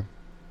SWR?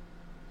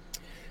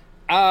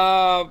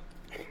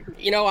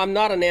 I'm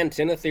not an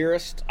antenna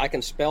theorist. I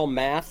can spell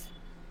math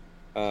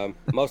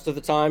most of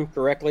the time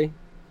correctly.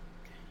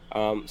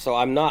 So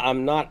I'm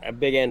not a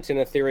big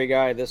antenna theory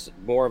guy. This is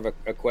more of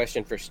a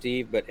question for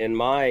Steve. But in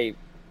my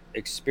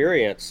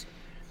experience,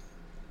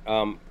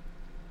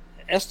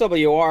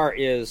 SWR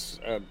is,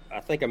 I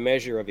think, a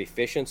measure of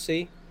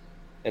efficiency,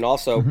 and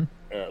also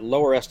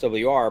lower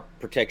SWR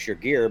protects your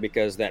gear,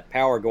 because that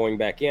power going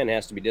back in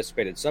has to be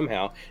dissipated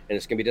somehow, and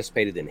it's going to be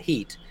dissipated in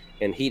heat,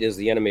 and heat is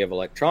the enemy of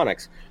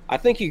electronics. I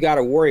think you got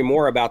to worry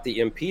more about the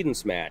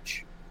impedance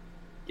match.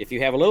 If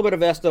you have a little bit of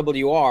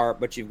SWR,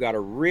 but you've got a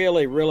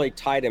really, really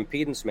tight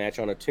impedance match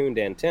on a tuned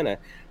antenna,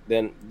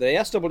 then the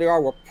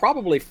SWR will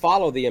probably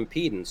follow the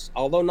impedance,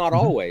 although not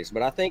always.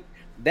 But I think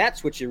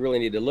that's what you really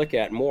need to look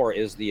at more,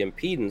 is the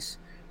impedance,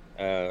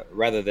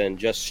 rather than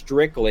just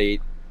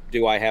strictly,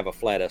 do I have a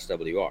flat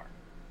SWR?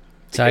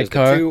 Because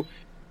Sidecar?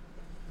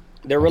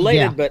 They're related,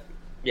 Yeah. but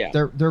yeah.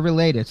 They're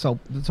related. So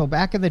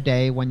back in the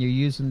day when you're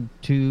using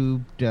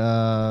tubed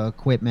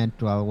equipment,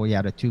 we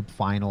had a tube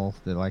final,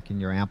 like in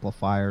your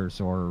amplifiers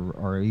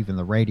or even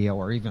the radio,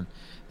 or even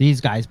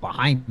these guys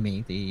behind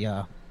me,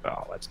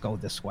 let's go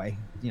this way,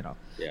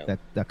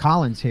 the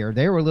Collins here,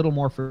 they were a little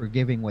more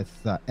forgiving with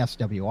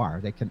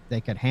SWR.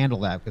 They could handle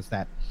that, because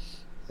that,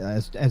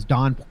 as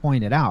Don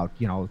pointed out,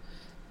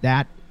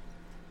 that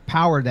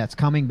power that's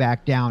coming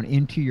back down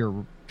into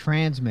your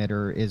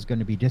transmitter is going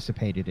to be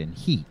dissipated in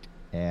heat.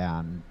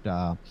 And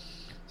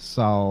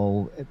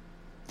so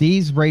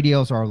these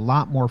radios are a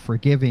lot more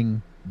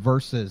forgiving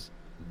versus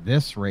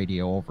this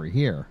radio over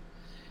here.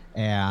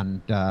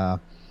 And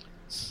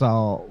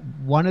so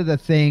one of the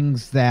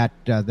things that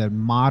the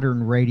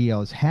modern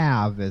radios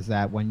have is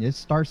that when it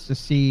starts to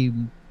see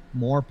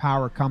more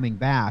power coming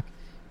back,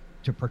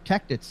 to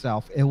protect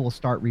itself, it will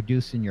start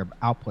reducing your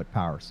output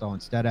power. So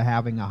instead of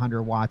having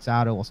 100 watts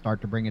out, it will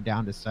start to bring it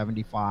down to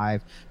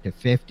 75 to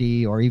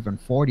 50 or even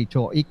 40.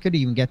 It could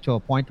even get to a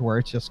point where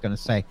it's just going to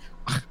say,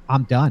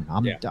 I'm done.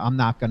 I'm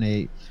not going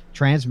to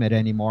transmit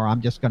anymore.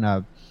 I'm just going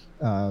to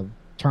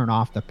turn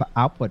off the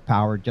output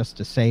power just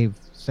to save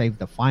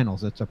the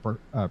finals. It's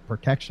a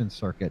protection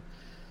circuit.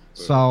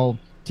 So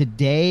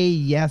today,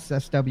 yes,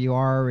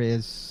 SWR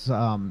is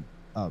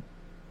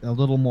a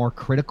little more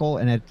critical,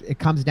 and it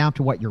comes down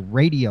to what your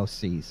radio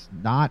sees,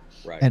 not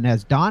Right. And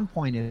as Don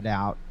pointed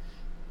out,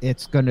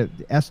 it's going to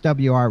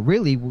SWR,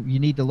 really you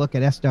need to look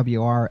at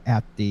SWR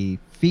at the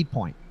feed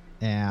point,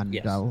 and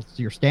Yes.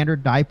 your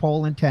standard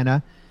dipole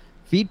antenna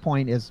feed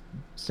point is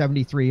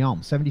 73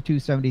 ohms, 72,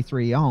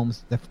 73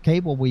 ohms. The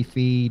cable we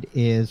feed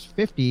is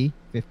 52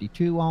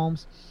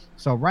 ohms.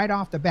 So right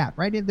off the bat,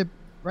 right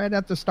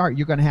at the start,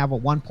 you're going to have a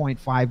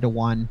 1.5 to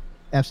 1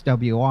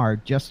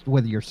 SWR just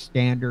with your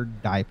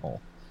standard dipole.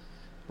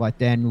 But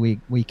then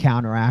we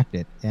counteract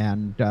it.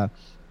 And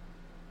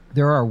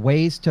there are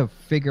ways to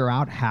figure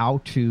out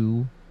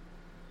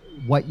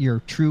what your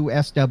true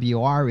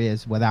SWR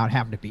is without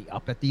having to be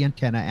up at the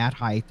antenna at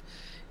height.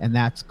 And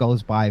that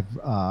goes by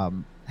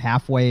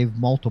half-wave,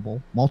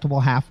 multiple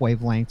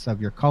half-wave lengths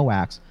of your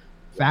coax,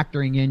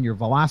 factoring in your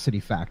velocity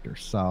factor.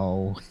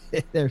 So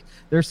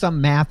there's some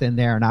math in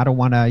there, and I don't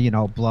want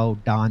to blow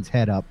Don's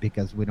head up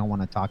because we don't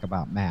want to talk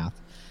about math.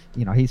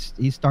 He's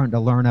starting to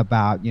learn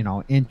about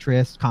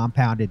interest,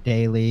 compounded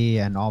daily,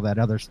 and all that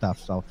other stuff.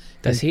 So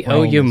does he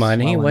owe you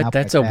money? What?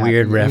 That's a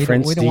weird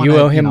reference. We don't Do you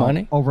owe him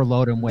money?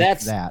 Overload him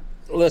with that.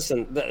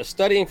 Listen,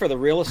 studying for the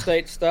real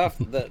estate stuff,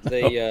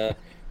 the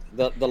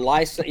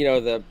license,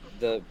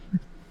 the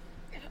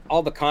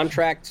all the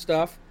contract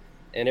stuff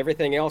and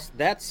everything else,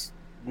 that's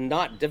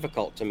not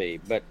difficult to me.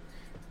 But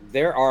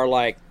there are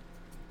like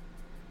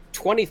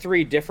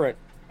 23 different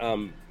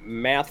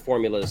math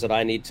formulas that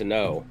I need to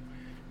know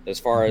as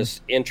far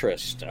as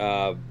interest,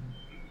 prorating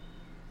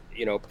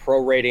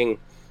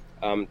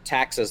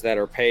taxes that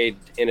are paid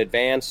in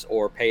advance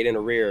or paid in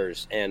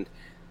arrears, and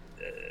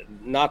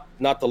not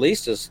the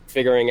least is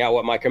figuring out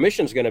what my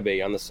commission is going to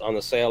be on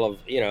the sale of,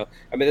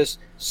 there's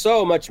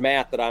so much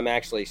math that I'm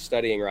actually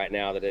studying right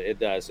now that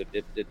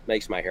it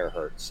makes my hair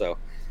hurt. So,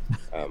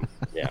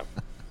 yeah.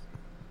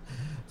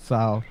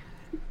 So,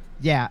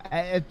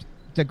 yeah,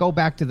 to go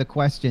back to the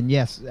question,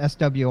 yes,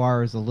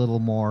 SWR is a little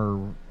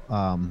more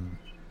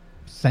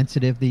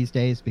sensitive these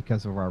days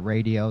because of our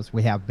radios.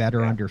 We have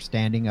better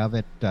understanding of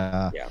it.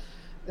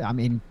 I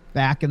mean,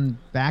 back in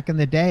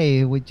the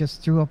day, we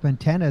just threw up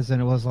antennas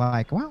and it was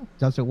like, well,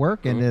 does it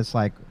work? And it's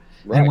like,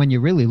 and when you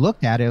really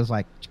looked at it, it was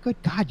like, good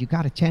God, you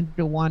got a 10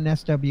 to 1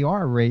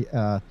 SWR rate.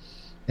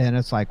 And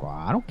it's like, well,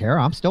 I don't care.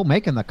 I'm still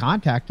making the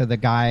contact to the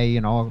guy,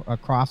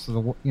 across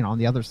the, on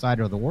the other side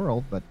of the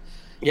world. But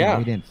we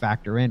didn't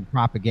factor in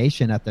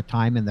propagation at the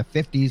time in the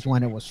 50s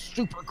when it was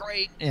super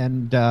great.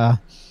 And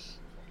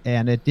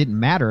it didn't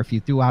matter if you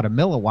threw out a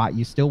milliwatt,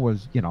 you still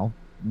was,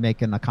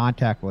 making the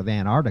contact with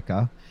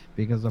Antarctica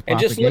because the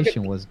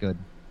propagation was good.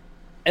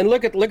 And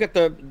look at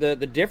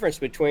the difference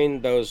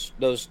between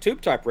those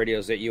tube type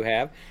radios that you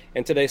have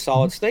and today's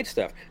solid state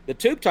stuff. The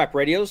tube type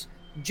radios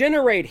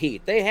generate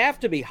heat. They have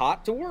to be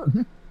hot to work.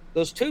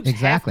 Those tubes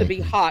have to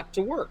be hot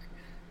to work.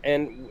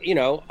 And,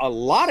 a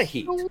lot of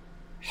heat,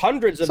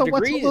 hundreds of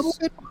degrees.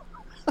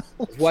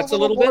 What's a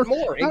little bit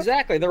more?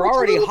 Exactly. They're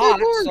already hot.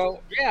 So,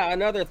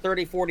 another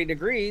 30, 40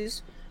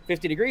 degrees,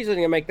 50 degrees isn't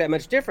going to make that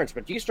much difference.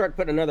 But you start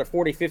putting another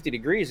 40, 50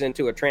 degrees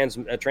into a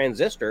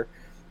transistor,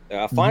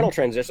 a final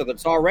transistor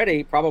that's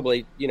already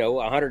probably,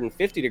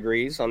 150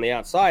 degrees on the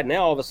outside.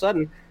 Now, all of a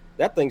sudden,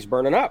 that thing's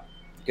burning up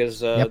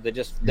because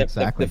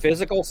the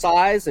physical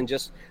size and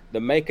just the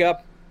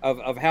makeup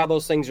of how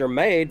those things are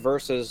made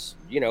versus,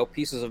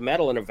 pieces of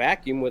metal in a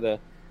vacuum with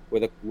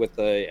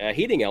a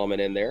heating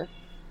element in there.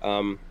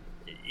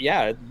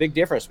 Big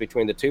difference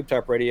between the tube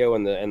type radio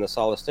and the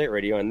solid state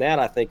radio, and that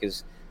I think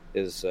is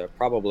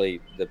probably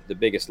the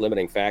biggest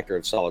limiting factor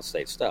of solid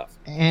state stuff.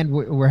 And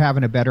we're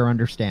having a better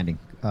understanding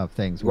of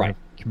things, right?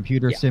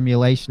 Computer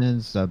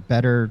simulations,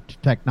 better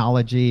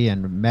technology,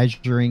 and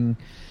measuring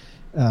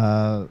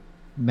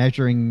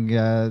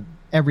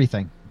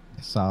everything.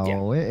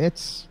 So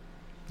it's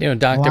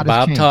Dr.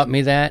 Bob taught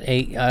me that.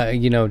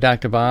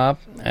 Dr. Bob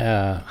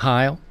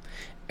Heil.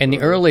 In the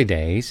early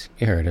days,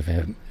 you heard of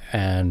him,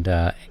 and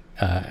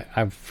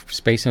I've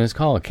spaced on his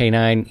call,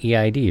 K9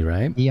 EID,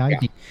 right?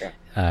 EID.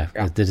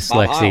 The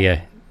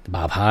dyslexia,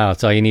 Bob Heil,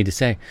 that's all you need to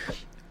say.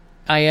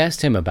 I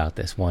asked him about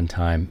this one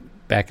time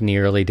back in the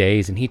early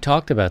days, and he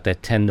talked about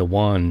that 10 to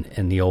 1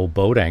 in the old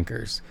boat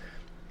anchors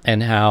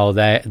and how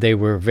that they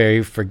were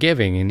very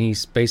forgiving. And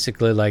he's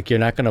basically like, you're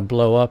not going to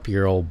blow up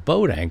your old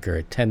boat anchor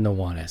at 10 to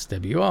 1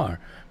 SWR.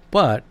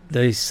 But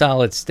the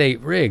solid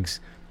state rigs,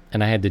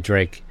 and I had the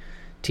Drake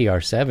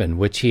TR7,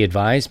 which he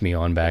advised me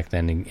on back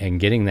then, and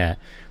getting that,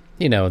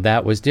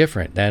 that was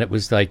different. That it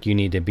was like you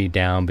need to be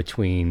down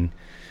between,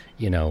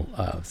 3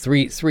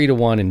 to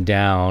 1 and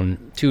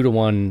down, 2 to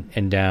 1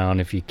 and down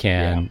if you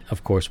can. Yeah.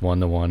 Of course,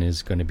 1 to 1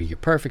 is going to be your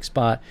perfect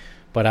spot.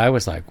 But I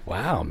was like,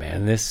 wow,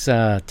 man, this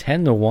 10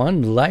 to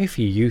 1 life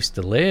you used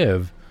to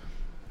live,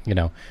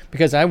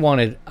 because I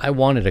wanted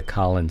a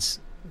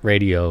Collins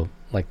radio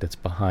like that's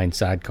behind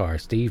Sidecar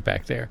Steve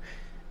back there,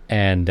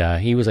 and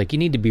he was like, you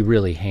need to be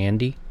really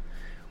handy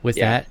with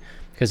that,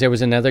 because there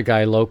was another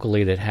guy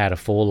locally that had a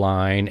full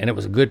line, and it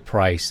was a good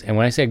price. And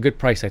when I say a good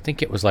price, I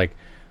think it was like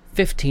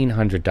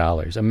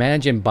 $1,500.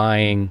 Imagine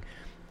buying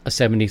a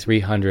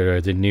 7300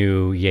 or the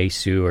new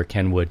Yaesu or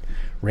Kenwood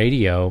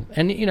radio,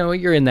 and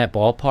you're in that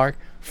ballpark,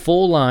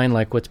 full line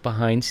like what's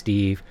behind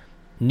Steve.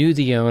 Knew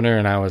the owner,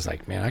 and I was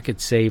like, man, I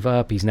could save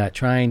up. He's not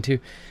trying to.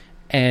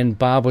 And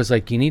Bob was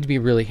like, you need to be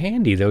really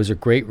handy. Those are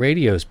great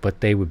radios,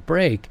 but they would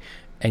break.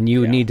 and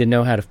you need to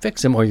know how to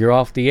fix them, or you're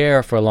off the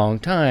air for a long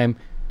time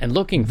and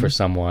looking for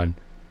someone.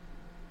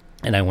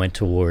 And I went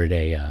toward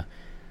a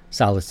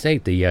solid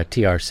state, the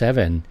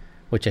TR7,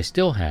 which I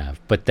still have.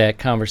 But that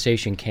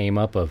conversation came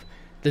up of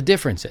the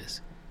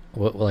differences,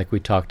 like we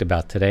talked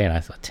about today, and I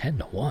thought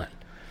 10-1.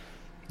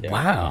 Yeah.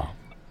 Wow.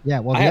 Yeah.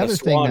 Well, I the had other a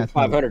Swan thing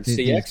 500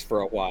 CX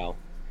for a while,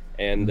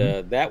 and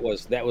that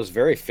was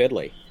very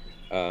fiddly.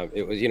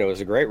 It was, it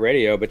was a great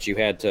radio, but you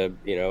had to,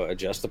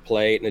 adjust the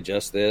plate and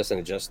adjust this and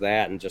adjust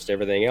that and just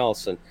everything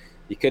else, and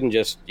you couldn't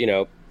just,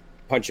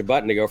 punch a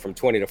button to go from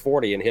 20 to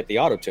 40 and hit the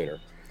auto tuner.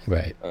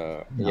 Right.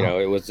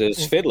 It was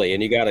fiddly,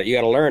 and you got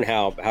to learn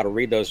how to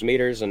read those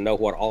meters and know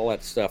what all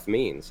that stuff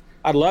means.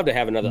 I'd love to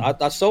have another.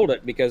 I sold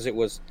it because it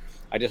was,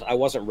 I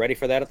wasn't ready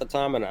for that at the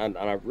time, and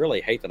I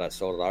really hate that I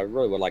sold it. I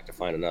really would like to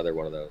find another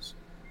one of those.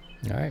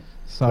 All right.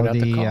 So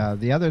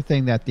the other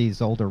thing that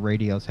these older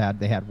radios had,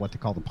 they had what they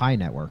call the Pi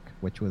network,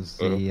 which was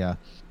if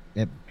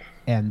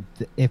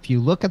you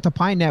look at the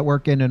Pi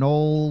network in an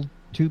old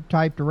tube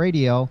typed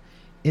radio,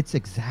 it's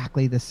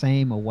exactly the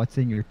same of what's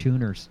in your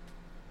tuners.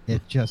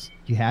 It just,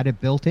 you had it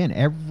built in.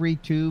 Every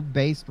tube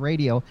based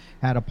radio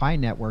had a Pi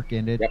network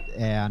in it. Yep.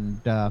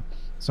 And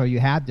so you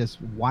had this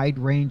wide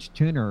range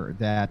tuner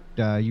that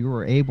you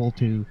were able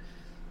to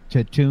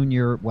tune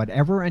your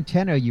whatever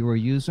antenna you were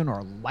using,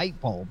 or light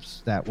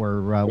bulbs that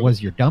were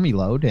was your dummy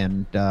load,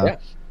 and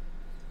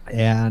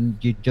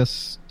you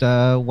just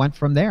went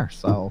from there.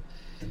 So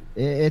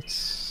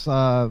it's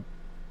the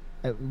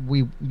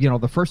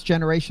first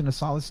generation of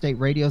solid state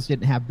radios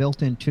didn't have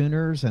built-in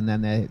tuners, and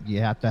then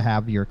you have to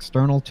have your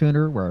external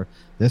tuner, where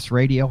this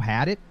radio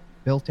had it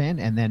built in,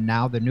 and then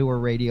now the newer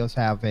radios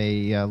have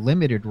a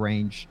limited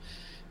range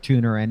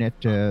tuner in it,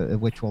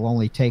 which will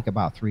only take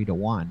about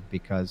 3-1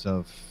 because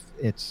of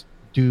it's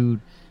due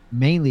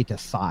mainly to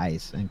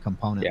size and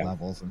component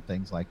levels and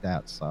things like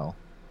that. So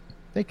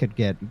they could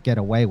get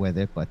away with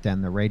it, but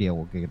then the radio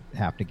will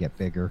have to get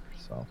bigger.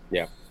 So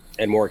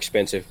and more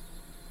expensive.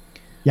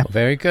 Yeah, well,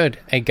 very good.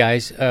 Hey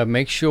guys,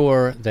 make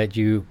sure that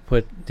you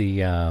put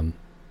the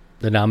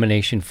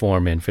nomination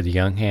form in for the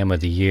Young Ham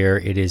of the Year.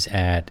 It is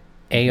at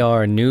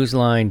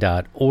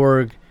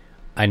arnewsline.org.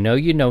 I know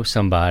you know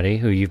somebody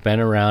who you've been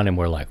around and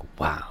we're like,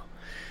 wow,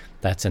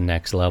 that's a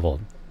next level.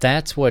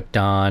 That's what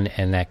Don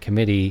and that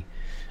committee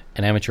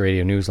and Amateur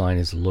Radio Newsline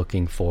is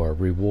looking for,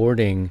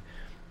 rewarding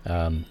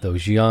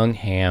those young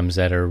hams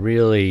that are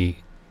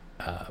really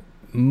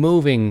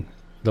moving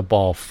the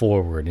ball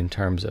forward in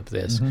terms of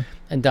this. Mm-hmm.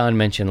 And Don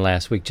mentioned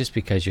last week, just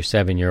because your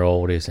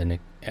 7-year-old is an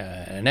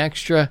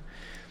extra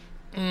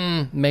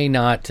may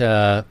not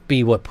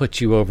be what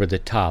puts you over the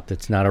top.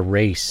 It's not a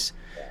race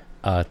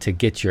to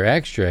get your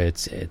extra.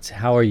 It's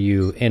how are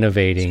you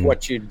innovating? It's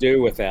what you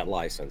do with that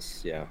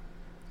license. Yeah.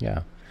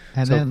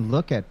 And then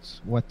look at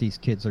what these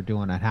kids are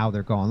doing and how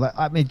they're going.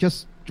 I mean,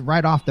 just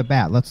right off the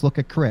bat, let's look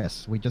at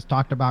Chris. We just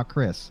talked about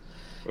Chris.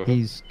 Mm-hmm.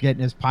 He's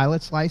getting his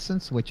pilot's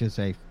license, which is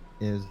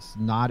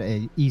not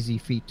a easy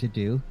feat to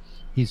do.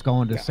 He's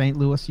going to St.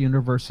 Louis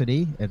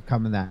University and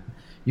coming that.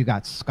 You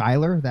got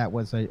Skyler, that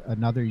was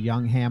another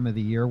Young Ham of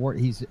the Year award.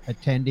 He's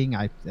attending.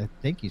 I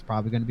think he's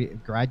probably going to be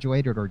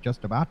graduated or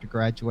just about to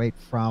graduate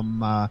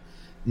from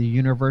the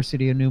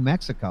University of New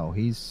Mexico.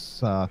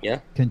 He's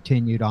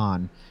continued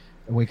on.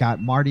 We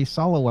got Marty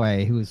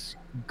Sulloway, who's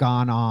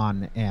gone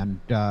on and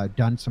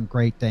done some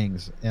great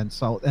things, and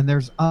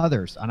there's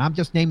others, and I'm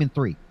just naming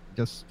 3,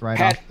 just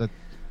off the.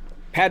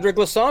 Patrick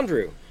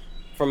Lissandru,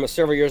 from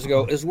several years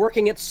ago, is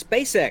working at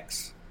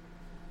SpaceX.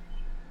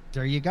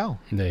 There you go.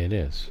 There it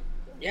is.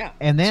 Yeah,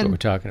 and then that's what we're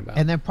talking about.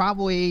 And then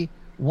probably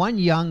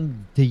the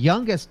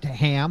youngest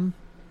ham,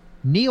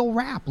 Neil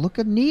Rapp. Look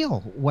at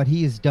Neil, what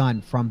he has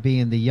done from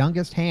being the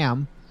youngest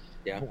ham.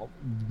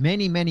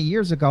 Many, many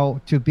years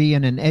ago to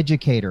being an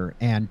educator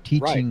and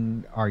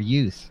teaching our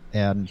youth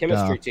and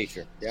chemistry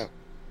teacher. Yeah,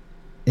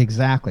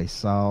 exactly.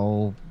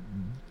 So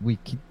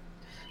the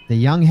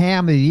Young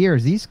Ham of the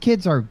Years. These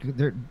kids are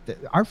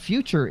our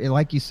future.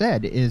 Like you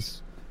said,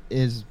 is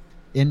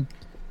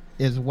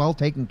well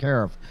taken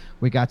care of.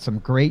 We got some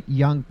great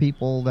young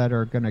people that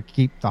are going to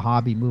keep the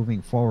hobby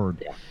moving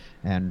forward,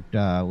 and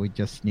we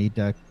just need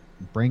to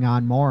bring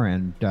on more,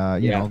 and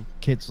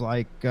kids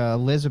like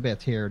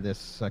Elizabeth here,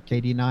 this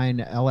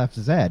KD9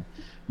 LFZ,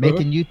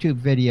 making YouTube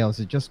videos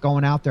and just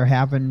going out there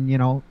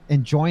having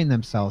enjoying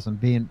themselves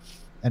and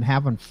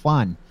having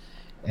fun,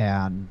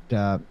 and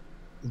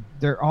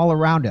they're all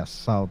around us.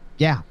 So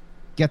get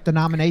the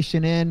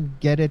nomination in,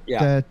 get it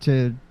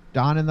to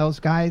Don and those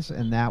guys,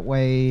 and that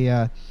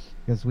way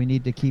because we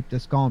need to keep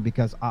this going,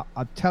 because I'll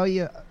tell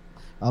you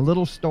a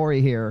little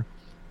story here.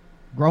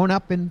 Growing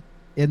up in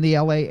the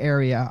LA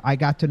area, I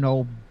got to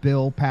know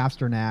Bill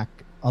Pasternak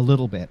a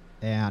little bit,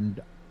 and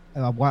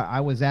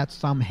I was at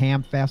some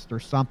ham fest or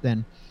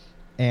something,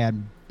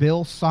 and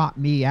Bill sought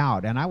me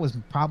out, and I was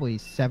probably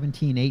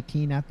 17,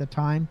 18 at the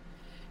time,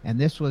 and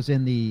this was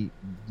in the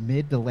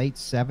mid to late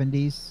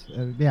 70s,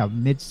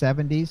 mid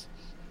 70s,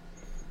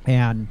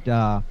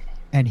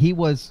 and he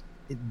was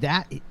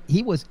that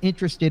he was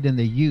interested in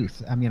the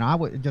youth. I mean,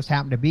 just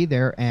happened to be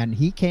there, and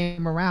he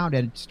came around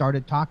and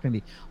started talking to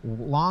me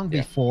long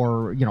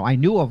before, I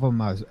knew of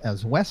him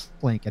as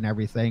Westlink and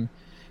everything,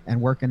 and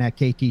working at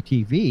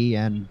KTTV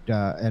and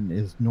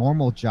his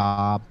normal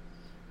job.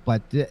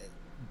 But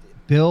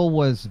Bill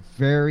was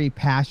very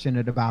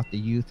passionate about the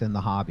youth and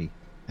the hobby,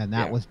 and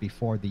that was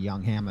before the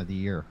Young Ham of the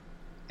Year.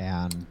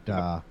 And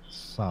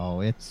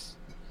so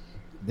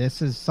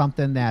this is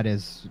something that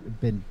has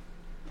been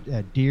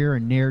dear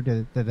and near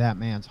to that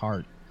man's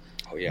heart.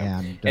 Oh yeah,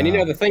 and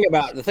the thing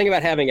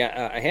about having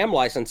a ham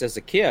license as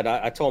a kid,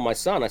 I told my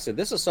son, I said,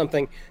 this is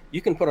something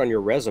you can put on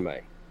your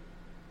resume,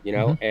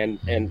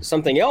 and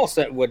something else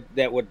that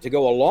would to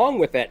go along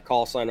with that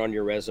call sign on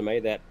your resume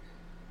that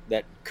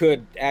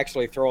could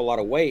actually throw a lot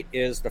of weight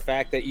is the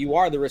fact that you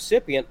are the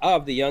recipient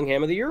of the Young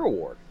Ham of the Year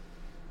award,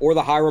 or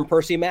the Hiram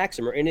Percy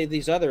Maxim, or any of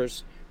these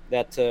others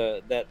that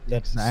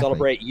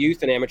celebrate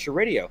youth and amateur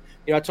radio.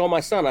 I told my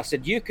son, I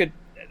said,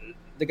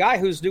 the guy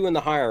who's doing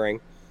the hiring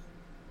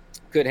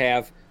could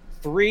have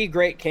 3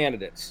 great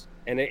candidates,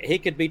 and he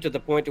could be to the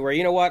point to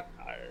where,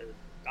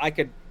 I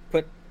could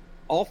put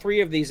all 3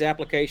 of these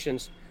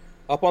applications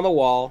up on the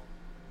wall,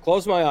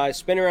 close my eyes,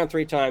 spin around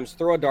 3 times,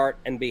 throw a dart,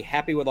 and be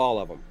happy with all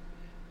of them.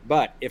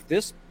 But if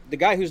the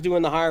guy who's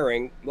doing the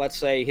hiring, let's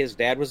say his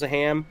dad was a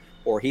ham,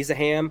 or he's a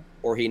ham,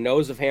 or he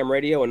knows of ham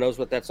radio and knows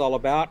what that's all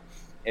about,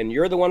 and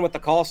you're the one with the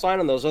call sign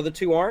and those other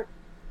 2 aren't,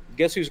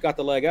 guess who's got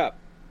the leg up?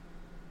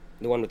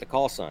 The one with the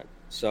call sign.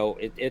 So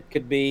it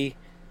could be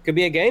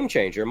a game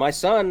changer. My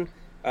son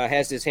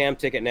has his ham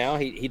ticket now.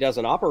 He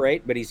doesn't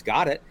operate, but he's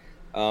got it.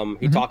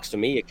 He talks to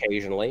me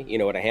occasionally,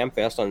 at a ham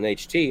fest on an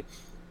HT.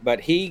 But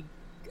he,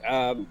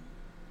 the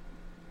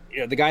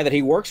guy that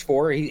he works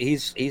for,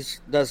 he's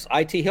does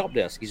IT help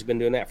desk. He's been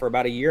doing that for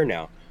about a year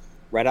now,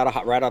 right out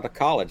of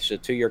college, a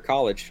 2-year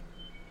college.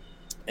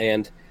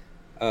 And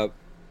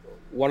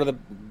one of the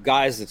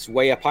guys that's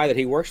way up high that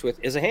he works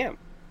with is a ham.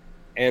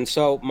 And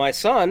so my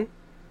son,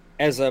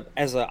 as a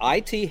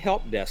IT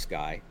help desk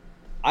guy,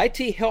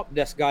 IT help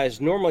desk guys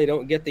normally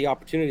don't get the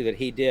opportunity that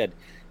he did.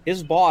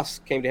 His boss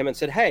came to him and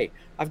said, "Hey,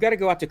 I've got to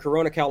go out to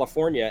Corona,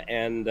 California,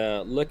 and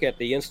look at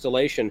the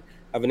installation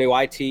of a new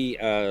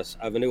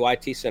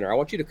IT center. I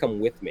want you to come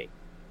with me."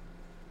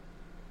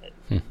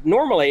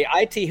 Normally,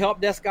 IT help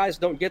desk guys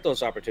don't get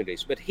those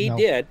opportunities, but he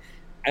did,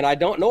 and I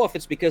don't know if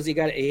it's because he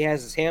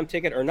has his ham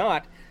ticket or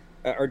not,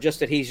 or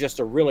just that he's just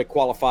a really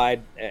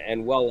qualified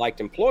and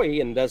well-liked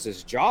employee and does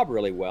his job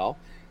really well.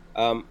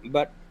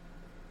 But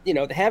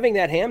having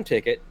that ham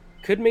ticket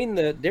could mean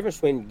the difference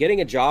between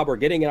getting a job or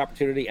getting an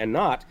opportunity and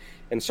not.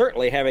 And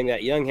certainly having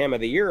that Young Ham of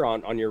the Year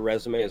on your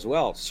resume as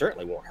well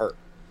certainly won't hurt.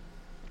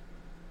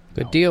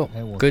 Good deal.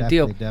 Good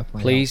deal.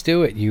 Please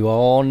do it. You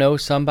all know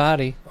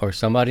somebody, or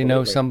somebody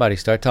knows somebody.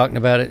 Start talking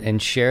about it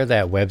and share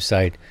that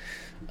website,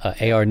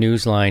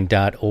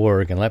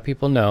 arnewsline.org, and let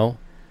people know.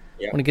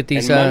 I want to get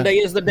these. And Monday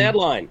is the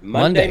deadline.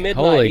 Monday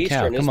midnight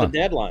Eastern is the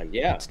deadline.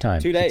 Yeah, it's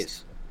time. 2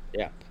 days.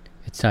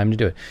 It's time to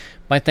do it.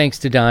 My thanks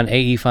to Don,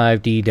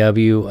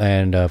 AE5DW,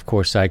 and of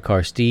course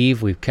Sidecar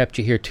Steve. We've kept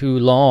you here too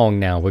long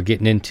now. We're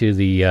getting into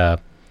the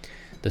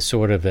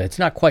sort of, it's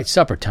not quite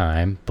supper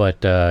time,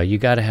 but you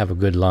got to have a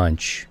good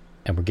lunch,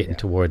 and we're getting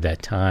toward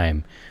that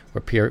time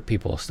where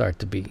people start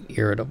to be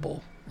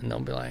irritable, and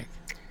they'll be like,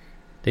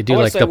 they do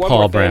like the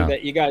Paul Brown.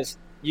 That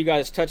you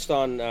guys touched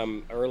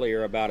on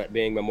earlier about it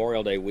being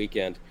Memorial Day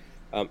weekend.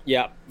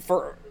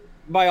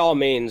 By all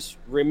means,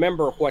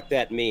 remember what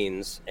that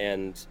means,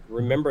 and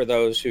remember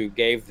those who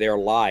gave their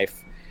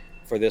life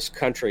for this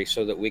country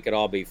so that we could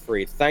all be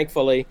free.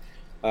 Thankfully,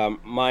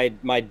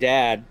 my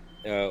dad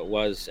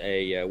was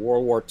a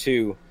World War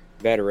II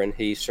veteran.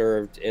 He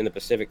served in the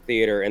Pacific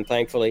Theater, and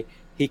thankfully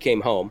he came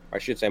home. I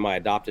should say my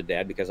adopted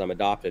dad, because I'm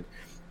adopted.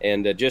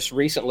 And just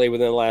recently,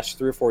 within the last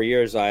 3 or 4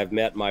 years, I have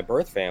met my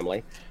birth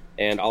family.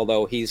 And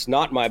although he's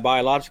not my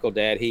biological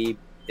dad, he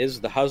is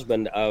the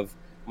husband of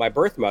my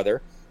birth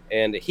mother.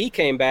 And he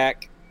came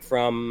back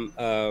from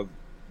the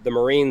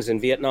Marines in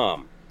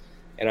Vietnam.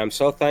 And I'm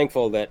so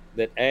thankful that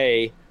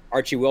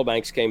Archie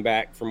Wilbanks came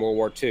back from World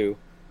War II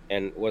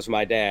and was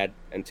my dad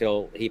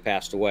until he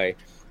passed away.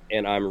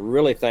 And I'm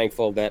really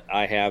thankful that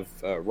I have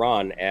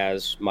Ron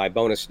as my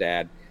bonus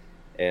dad.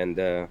 And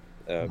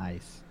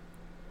nice.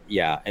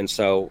 Yeah. And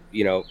so,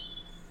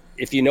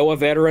 if you know a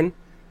veteran,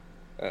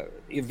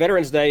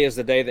 Veterans Day is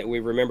the day that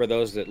we remember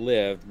those that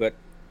lived, but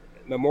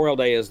Memorial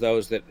Day is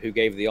those who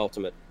gave the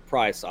ultimate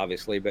price,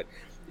 obviously. But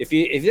if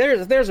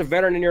there's a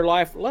veteran in your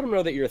life, let them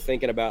know that you're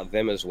thinking about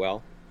them as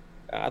well.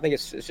 I think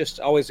it's just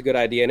always a good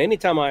idea. And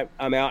anytime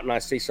I'm out and I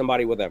see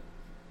somebody with a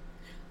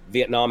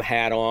Vietnam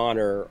hat on,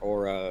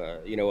 or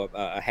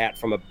a hat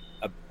from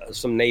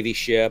some Navy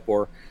ship,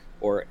 or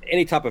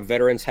any type of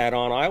veteran's hat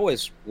on, I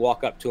always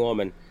walk up to them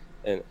and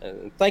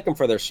thank them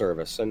for their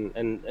service,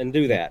 and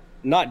do that,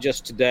 not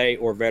just today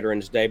or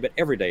Veterans Day, but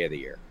every day of the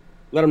year.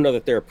 Let them know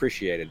that they're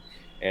appreciated,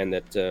 and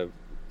that the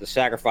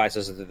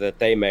sacrifices that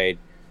they made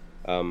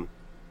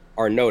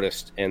are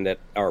noticed and that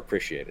are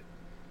appreciated.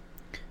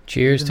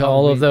 Cheers to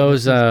all of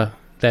those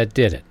that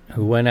did it,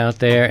 who went out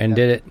there and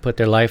did it, put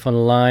their life on the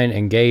line,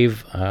 and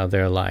gave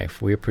their life.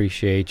 We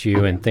appreciate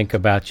you and think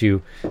about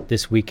you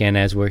this weekend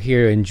as we're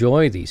here.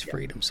 Enjoy these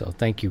freedoms. So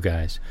thank you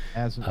guys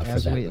for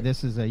that.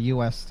 This is a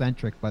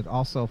U.S.-centric, but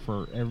also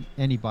for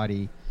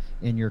anybody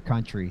in your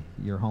country,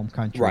 your home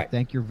country. Right.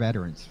 Thank your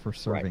veterans for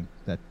serving.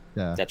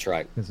 That's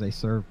right. Because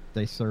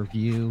they serve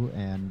you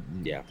and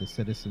the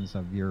citizens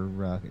of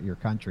your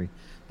country.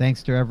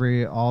 Thanks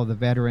to all the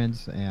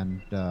veterans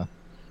and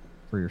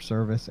for your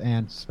service,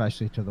 and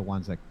especially to the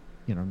ones that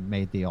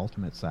made the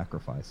ultimate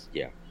sacrifice.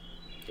 Yeah.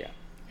 All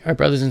right,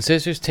 brothers and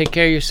sisters, take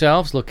care of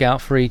yourselves. Look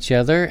out for each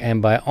other,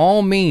 and by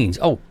all means,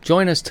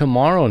 join us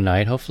tomorrow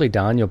night. Hopefully,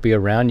 Don, you'll be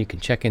around. You can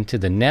check into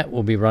the net.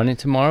 We'll be running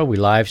tomorrow. We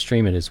live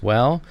stream it as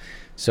well.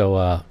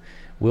 So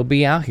we'll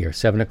be out here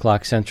 7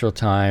 o'clock Central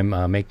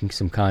Time, making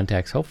some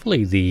contacts.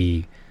 Hopefully,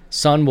 the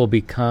sun will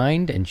be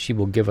kind, and she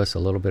will give us a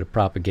little bit of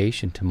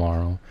propagation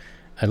tomorrow.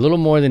 A little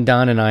more than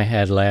Don and I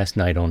had last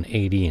night on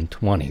 80 and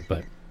 20,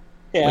 but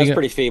it's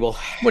pretty feeble.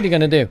 What are you going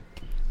to do?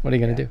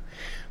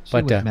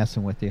 She was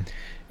messing with you.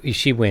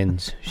 She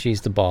wins.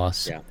 She's the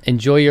boss. Yeah.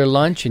 Enjoy your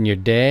lunch and your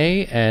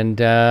day, and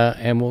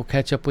we'll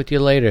catch up with you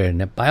later.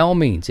 And by all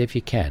means, if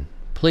you can,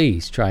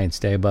 please try and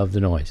stay above the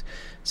noise.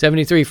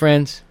 73,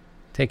 friends.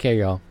 Take care,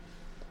 y'all.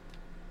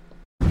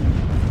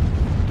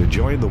 To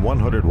join the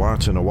 100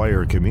 Watts in a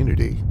Wire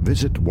community,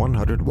 visit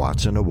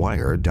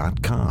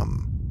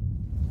 100wattsinawire.com.